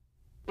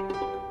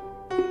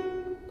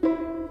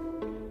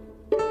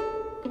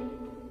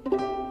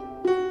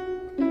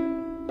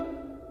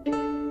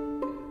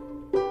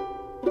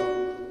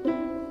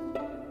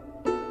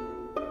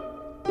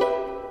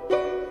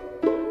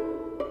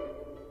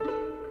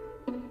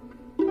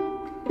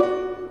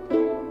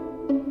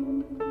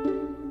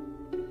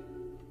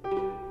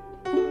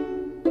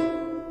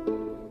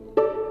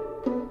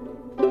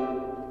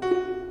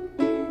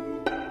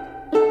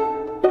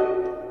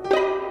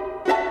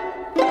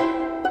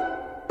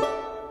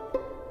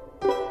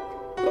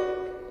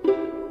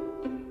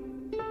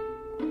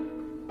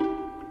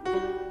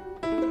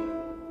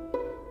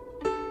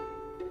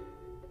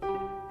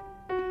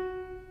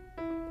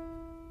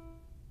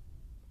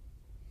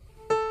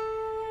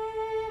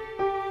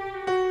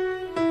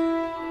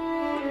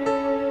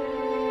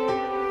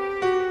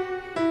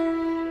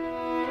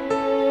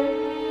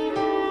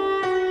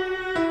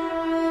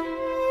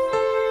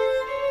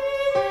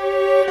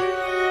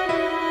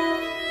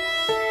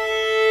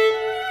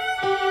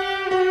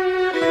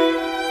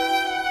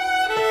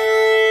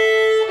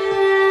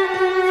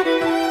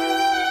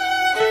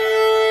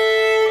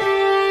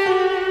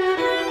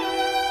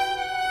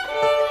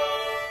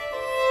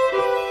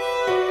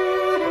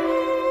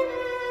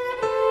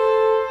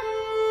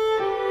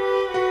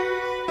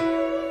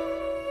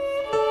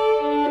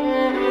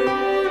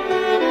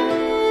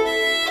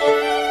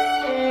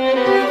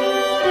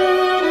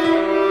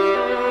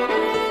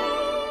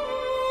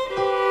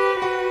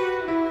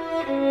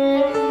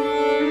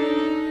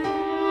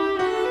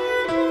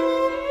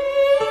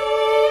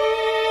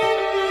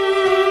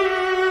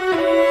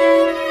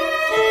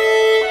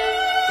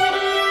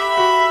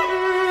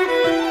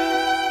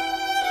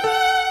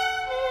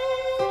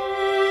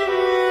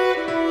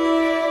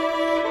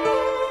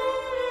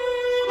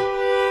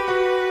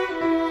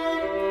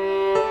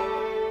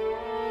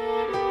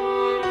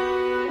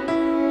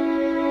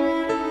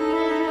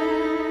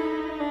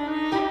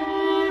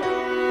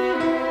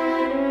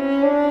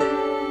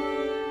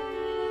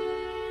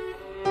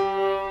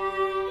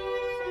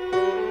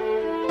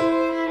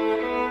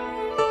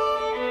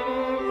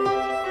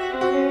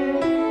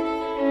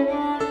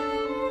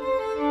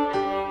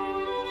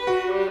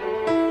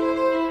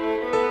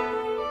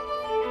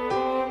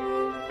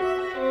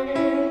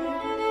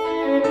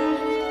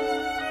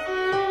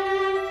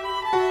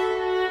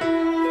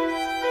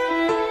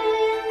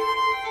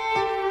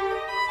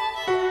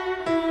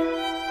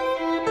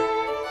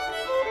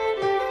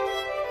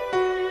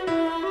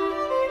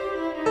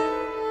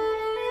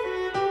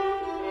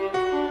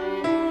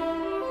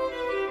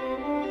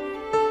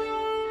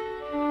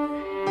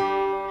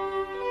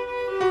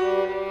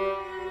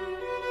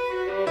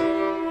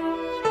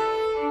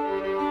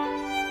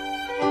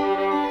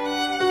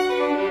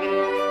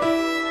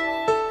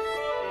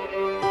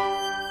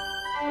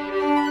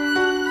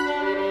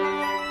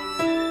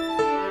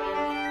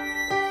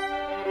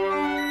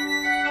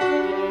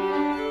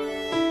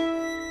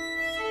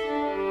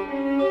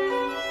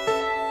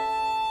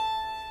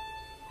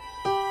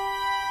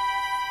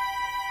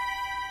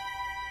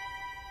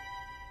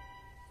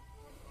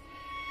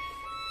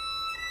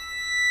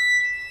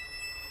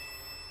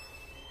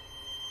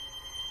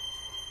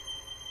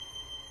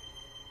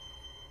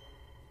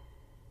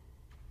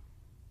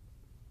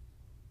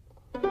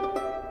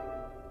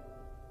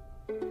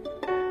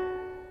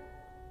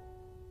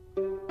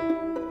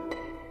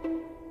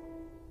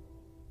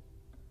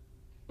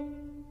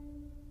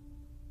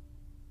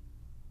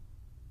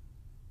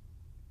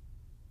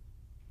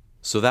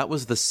 So that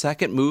was the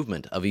second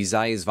movement of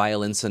Isai's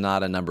Violin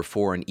Sonata No.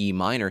 4 in E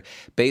minor,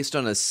 based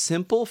on a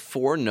simple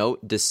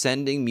four-note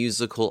descending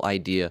musical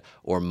idea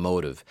or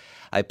motive.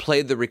 I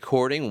played the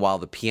recording while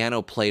the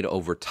piano played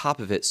over top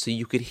of it so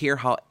you could hear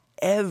how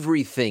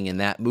everything in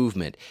that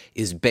movement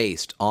is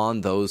based on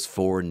those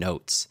four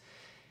notes.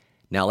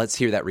 Now let's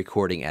hear that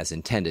recording as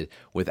intended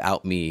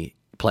without me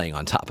playing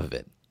on top of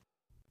it.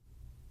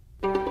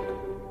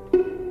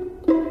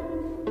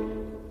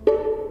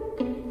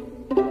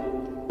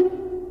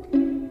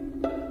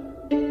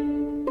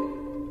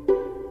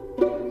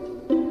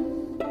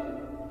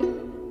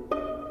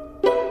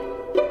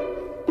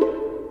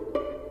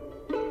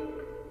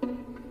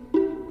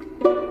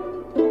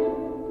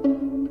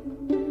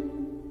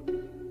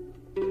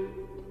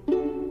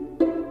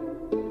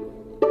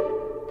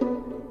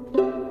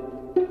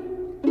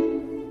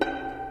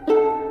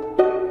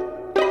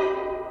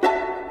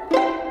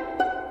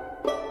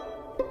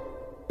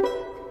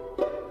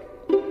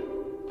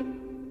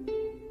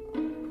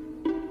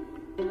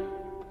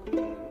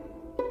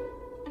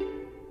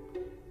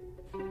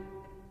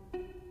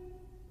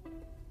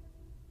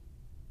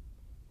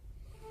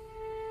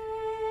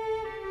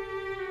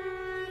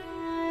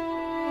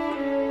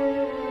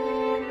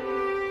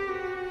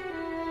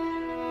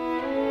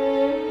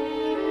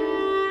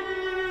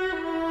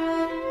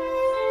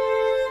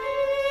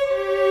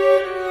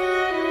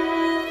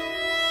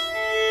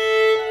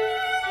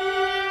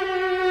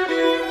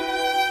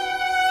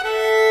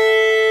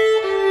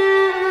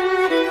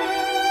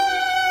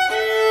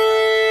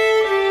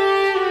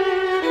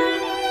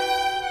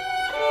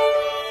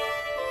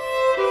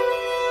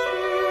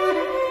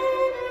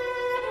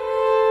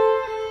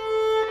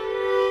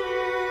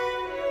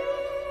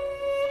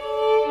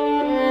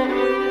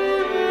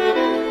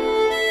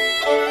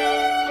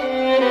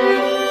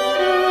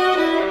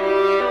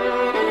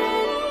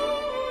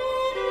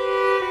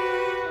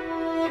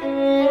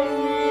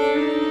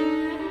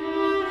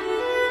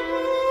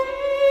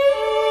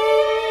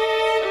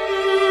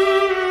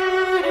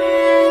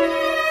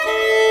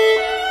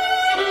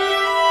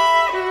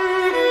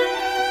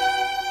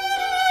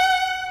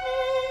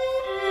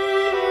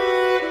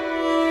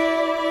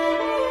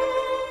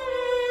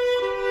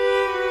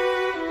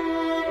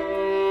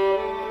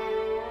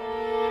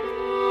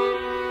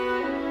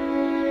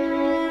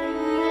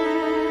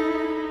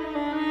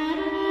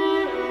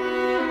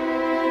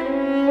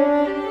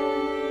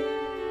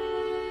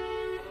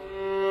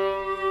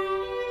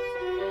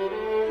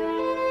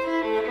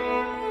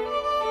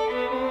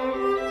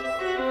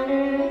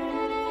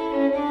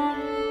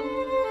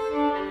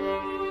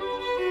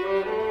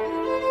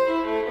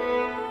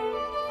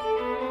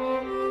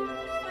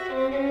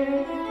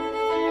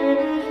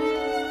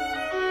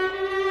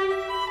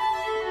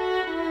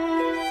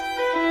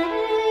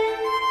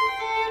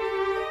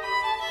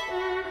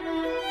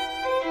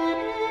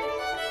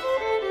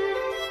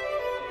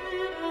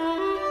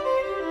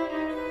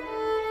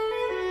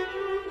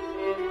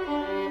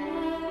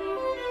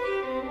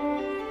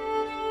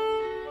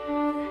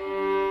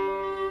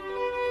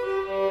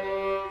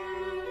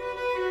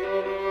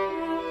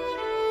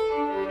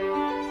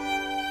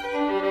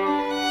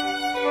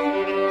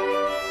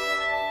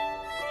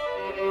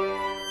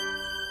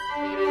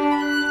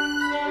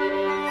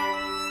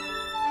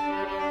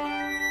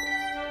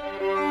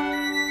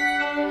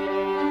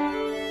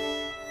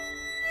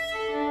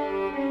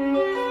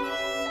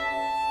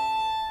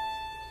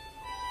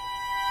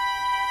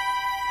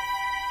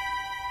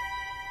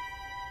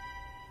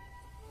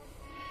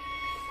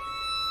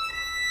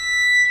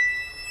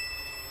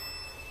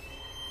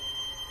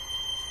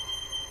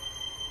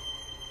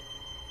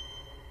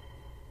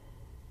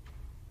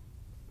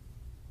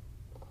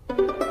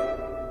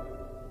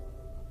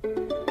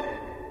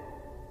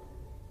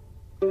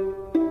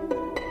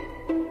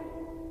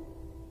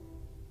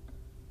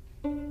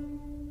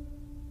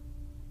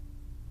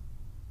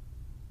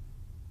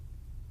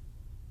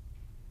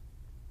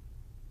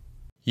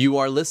 You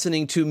are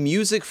listening to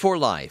Music for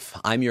Life.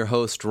 I'm your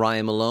host,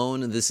 Ryan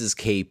Malone. This is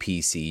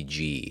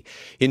KPCG.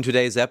 In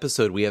today's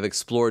episode, we have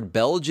explored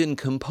Belgian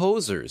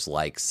composers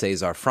like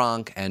César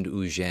Franck and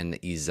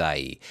Eugène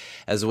Ysaÿe,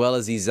 as well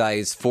as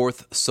Ysaÿe's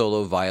fourth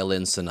solo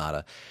violin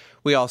sonata.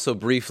 We also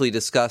briefly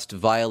discussed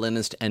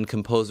violinist and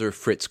composer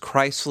Fritz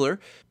Kreisler,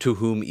 to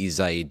whom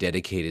Ysaÿe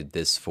dedicated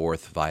this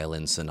fourth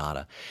violin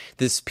sonata.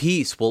 This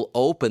piece will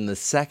open the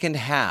second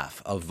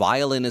half of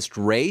violinist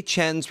Ray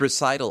Chen's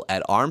recital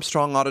at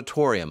Armstrong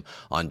Auditorium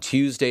on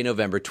Tuesday,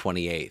 November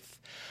 28th.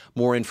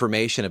 More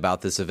information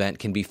about this event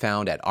can be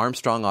found at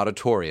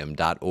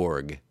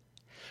armstrongauditorium.org.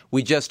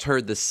 We just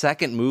heard the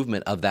second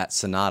movement of that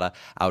sonata,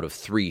 out of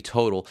 3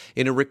 total,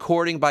 in a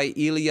recording by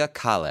Ilya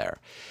Kahler.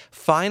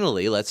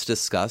 Finally, let's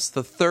discuss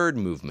the third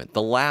movement,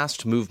 the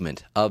last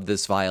movement of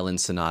this violin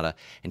sonata.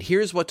 And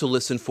here's what to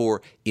listen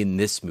for in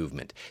this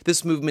movement.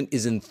 This movement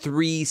is in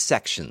 3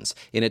 sections,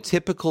 in a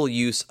typical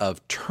use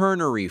of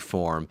ternary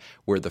form,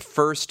 where the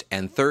first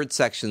and third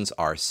sections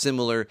are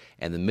similar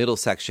and the middle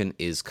section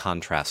is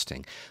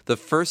contrasting. The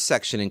first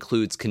section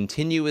includes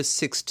continuous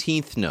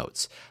 16th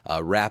notes,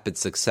 a rapid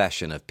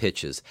succession of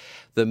pitches.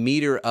 The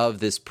meter of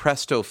this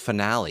presto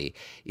finale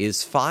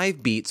is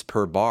 5 beats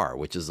per bar,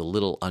 which is a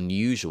little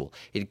unusual.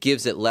 It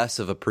gives it less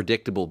of a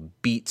predictable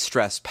beat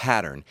stress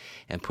pattern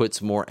and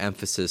puts more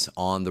emphasis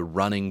on the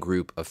running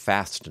group of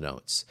fast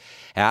notes.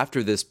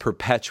 After this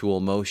perpetual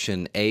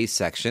motion A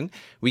section,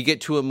 we get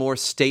to a more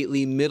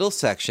stately middle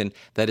section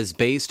that is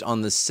based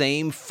on the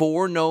same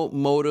 4-note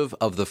motive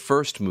of the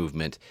first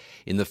movement.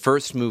 In the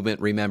first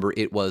movement, remember,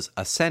 it was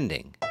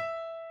ascending.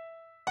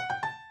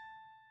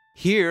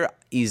 Here,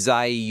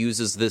 Izai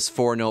uses this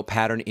 4-note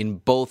pattern in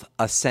both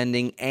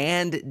ascending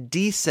and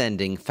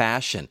descending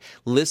fashion.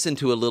 Listen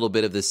to a little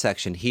bit of this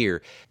section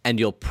here, and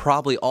you'll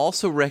probably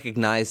also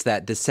recognize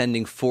that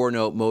descending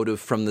 4-note motive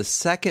from the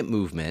second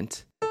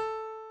movement.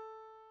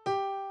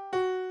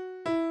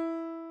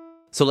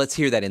 So let's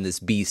hear that in this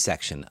B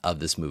section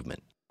of this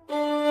movement.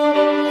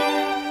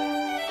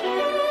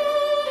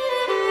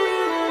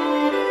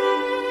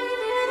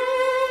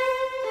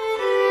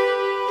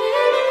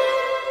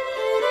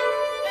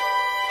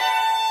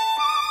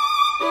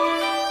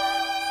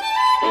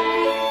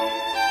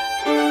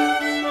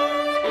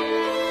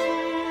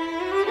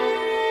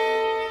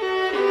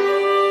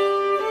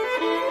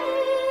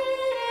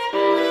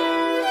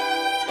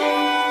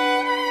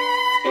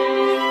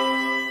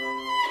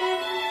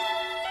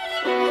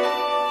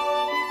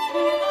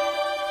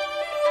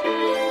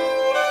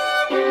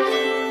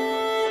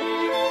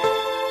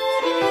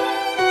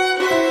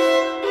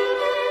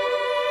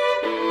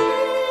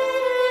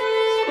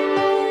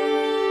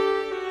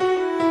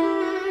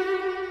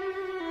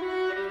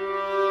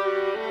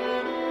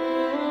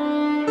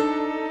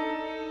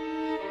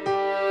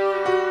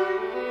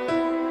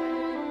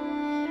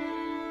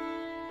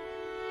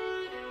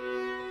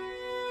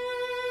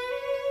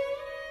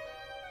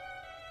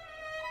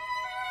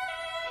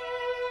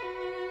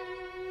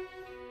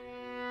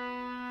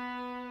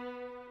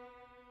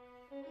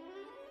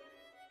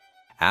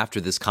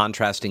 After this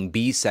contrasting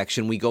B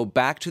section, we go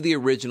back to the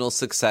original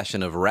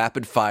succession of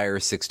rapid-fire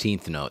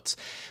 16th notes.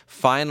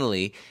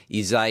 Finally,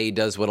 Izai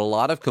does what a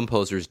lot of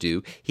composers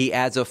do. He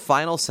adds a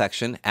final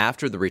section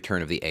after the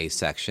return of the A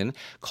section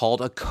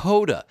called a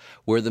coda,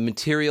 where the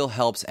material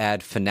helps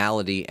add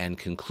finality and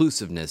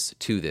conclusiveness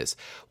to this.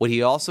 What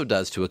he also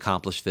does to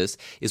accomplish this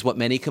is what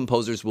many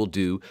composers will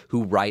do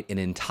who write an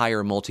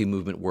entire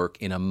multi-movement work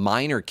in a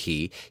minor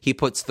key. He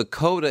puts the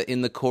coda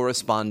in the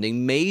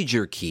corresponding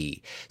major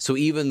key. So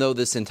even though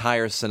this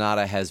entire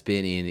sonata has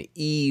been in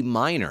E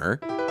minor,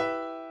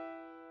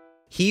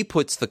 he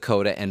puts the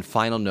coda and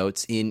final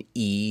notes in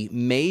E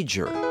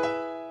major.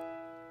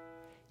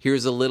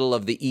 Here's a little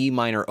of the E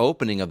minor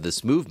opening of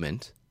this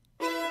movement.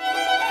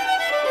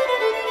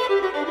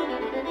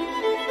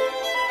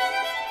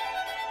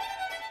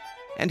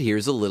 And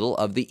here's a little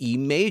of the E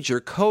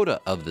major coda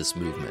of this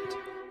movement.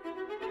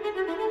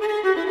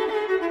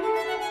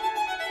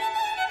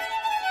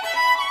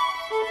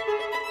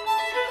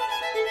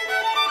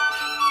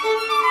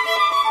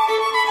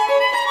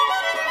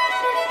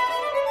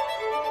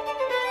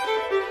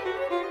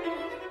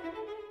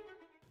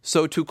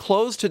 So to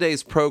close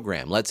today's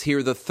program, let's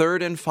hear the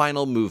third and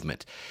final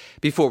movement.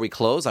 Before we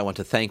close, I want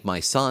to thank my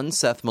son,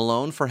 Seth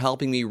Malone, for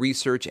helping me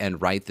research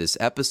and write this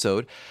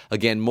episode.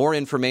 Again, more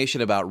information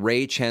about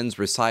Ray Chen's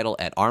recital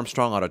at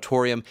Armstrong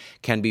Auditorium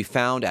can be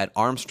found at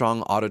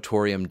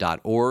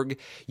armstrongauditorium.org.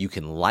 You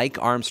can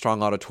like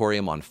Armstrong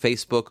Auditorium on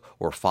Facebook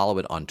or follow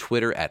it on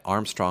Twitter at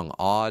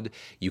ArmstrongAud.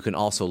 You can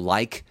also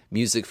like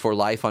Music for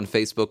Life on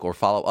Facebook or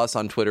follow us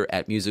on Twitter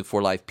at Music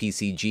for Life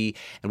PCG.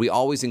 And we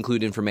always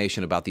include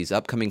information about these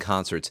upcoming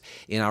concerts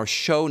in our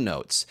show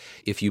notes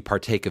if you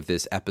partake of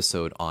this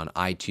episode on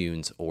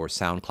iTunes or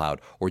SoundCloud,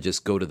 or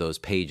just go to those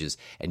pages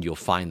and you'll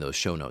find those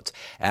show notes.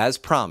 As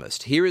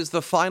promised, here is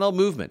the final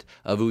movement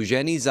of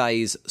Eugenie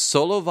Izai's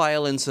Solo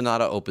Violin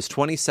Sonata Opus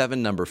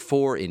 27, number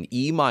 4 in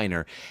E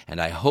minor, and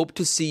I hope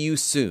to see you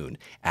soon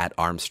at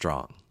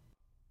Armstrong.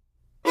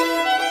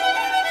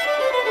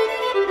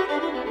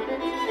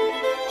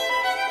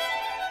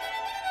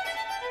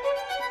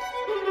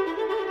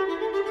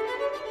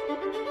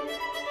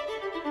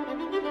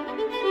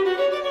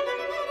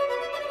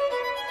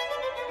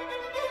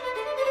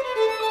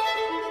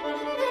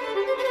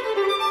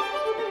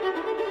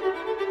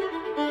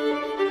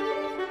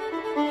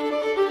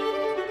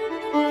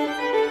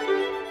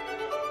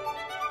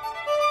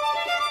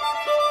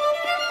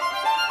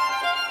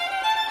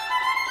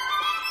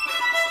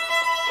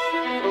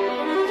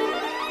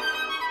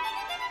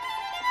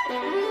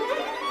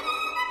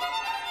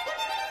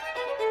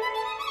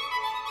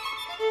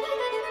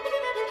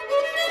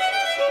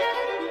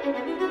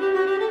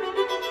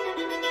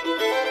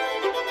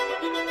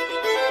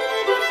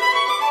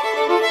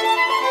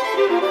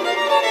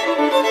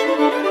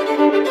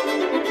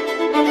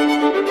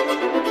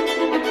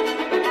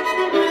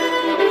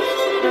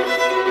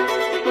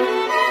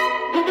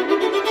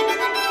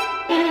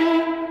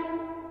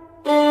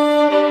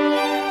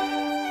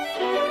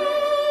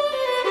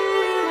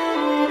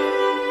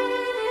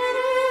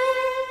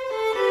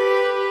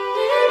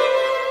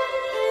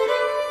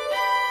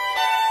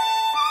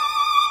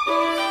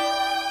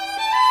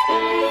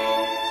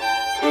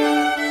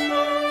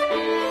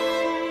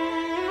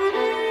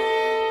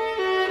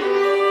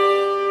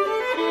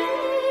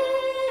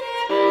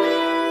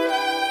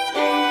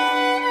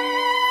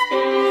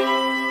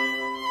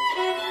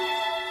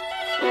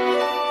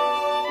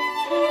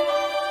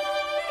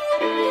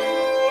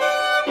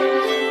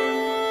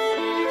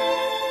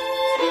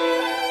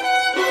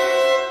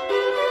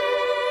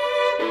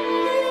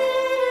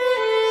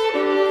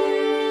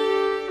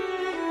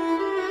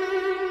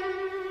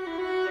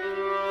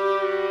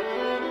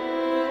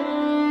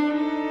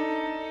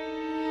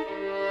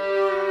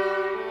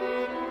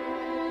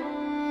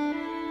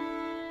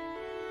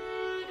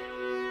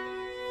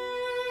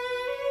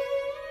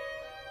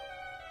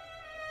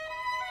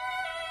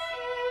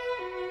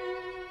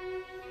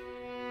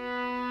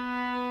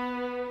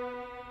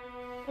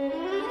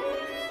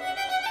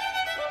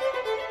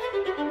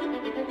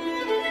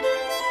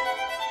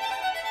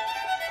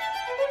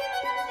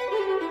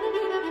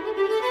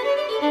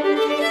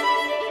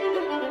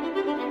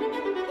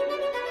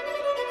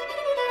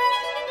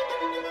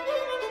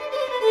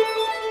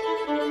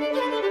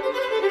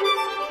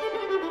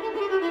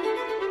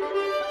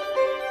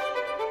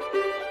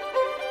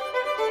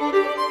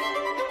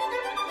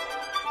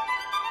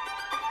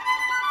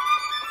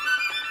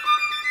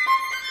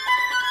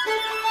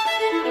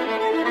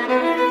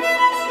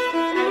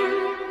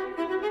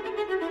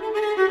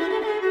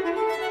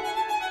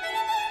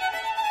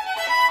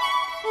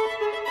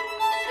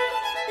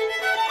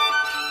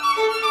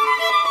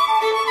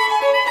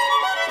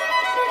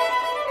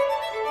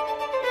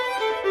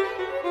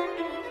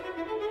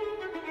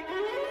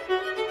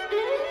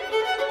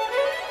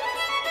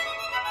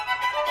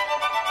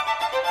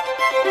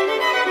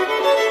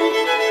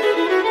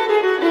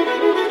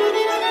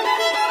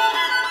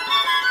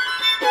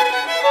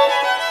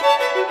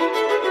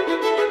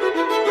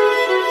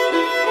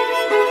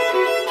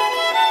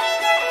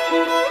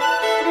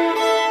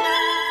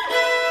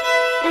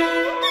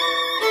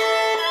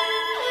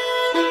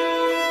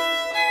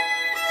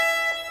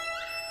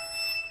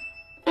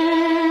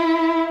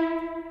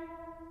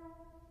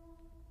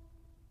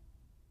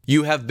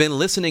 You have been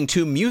listening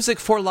to Music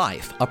for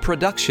Life, a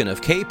production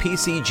of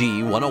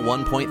KPCG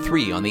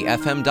 101.3 on the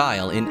FM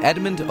dial in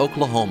Edmond,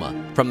 Oklahoma.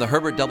 From the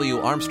Herbert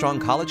W.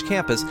 Armstrong College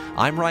campus,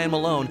 I'm Ryan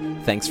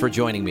Malone. Thanks for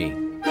joining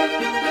me.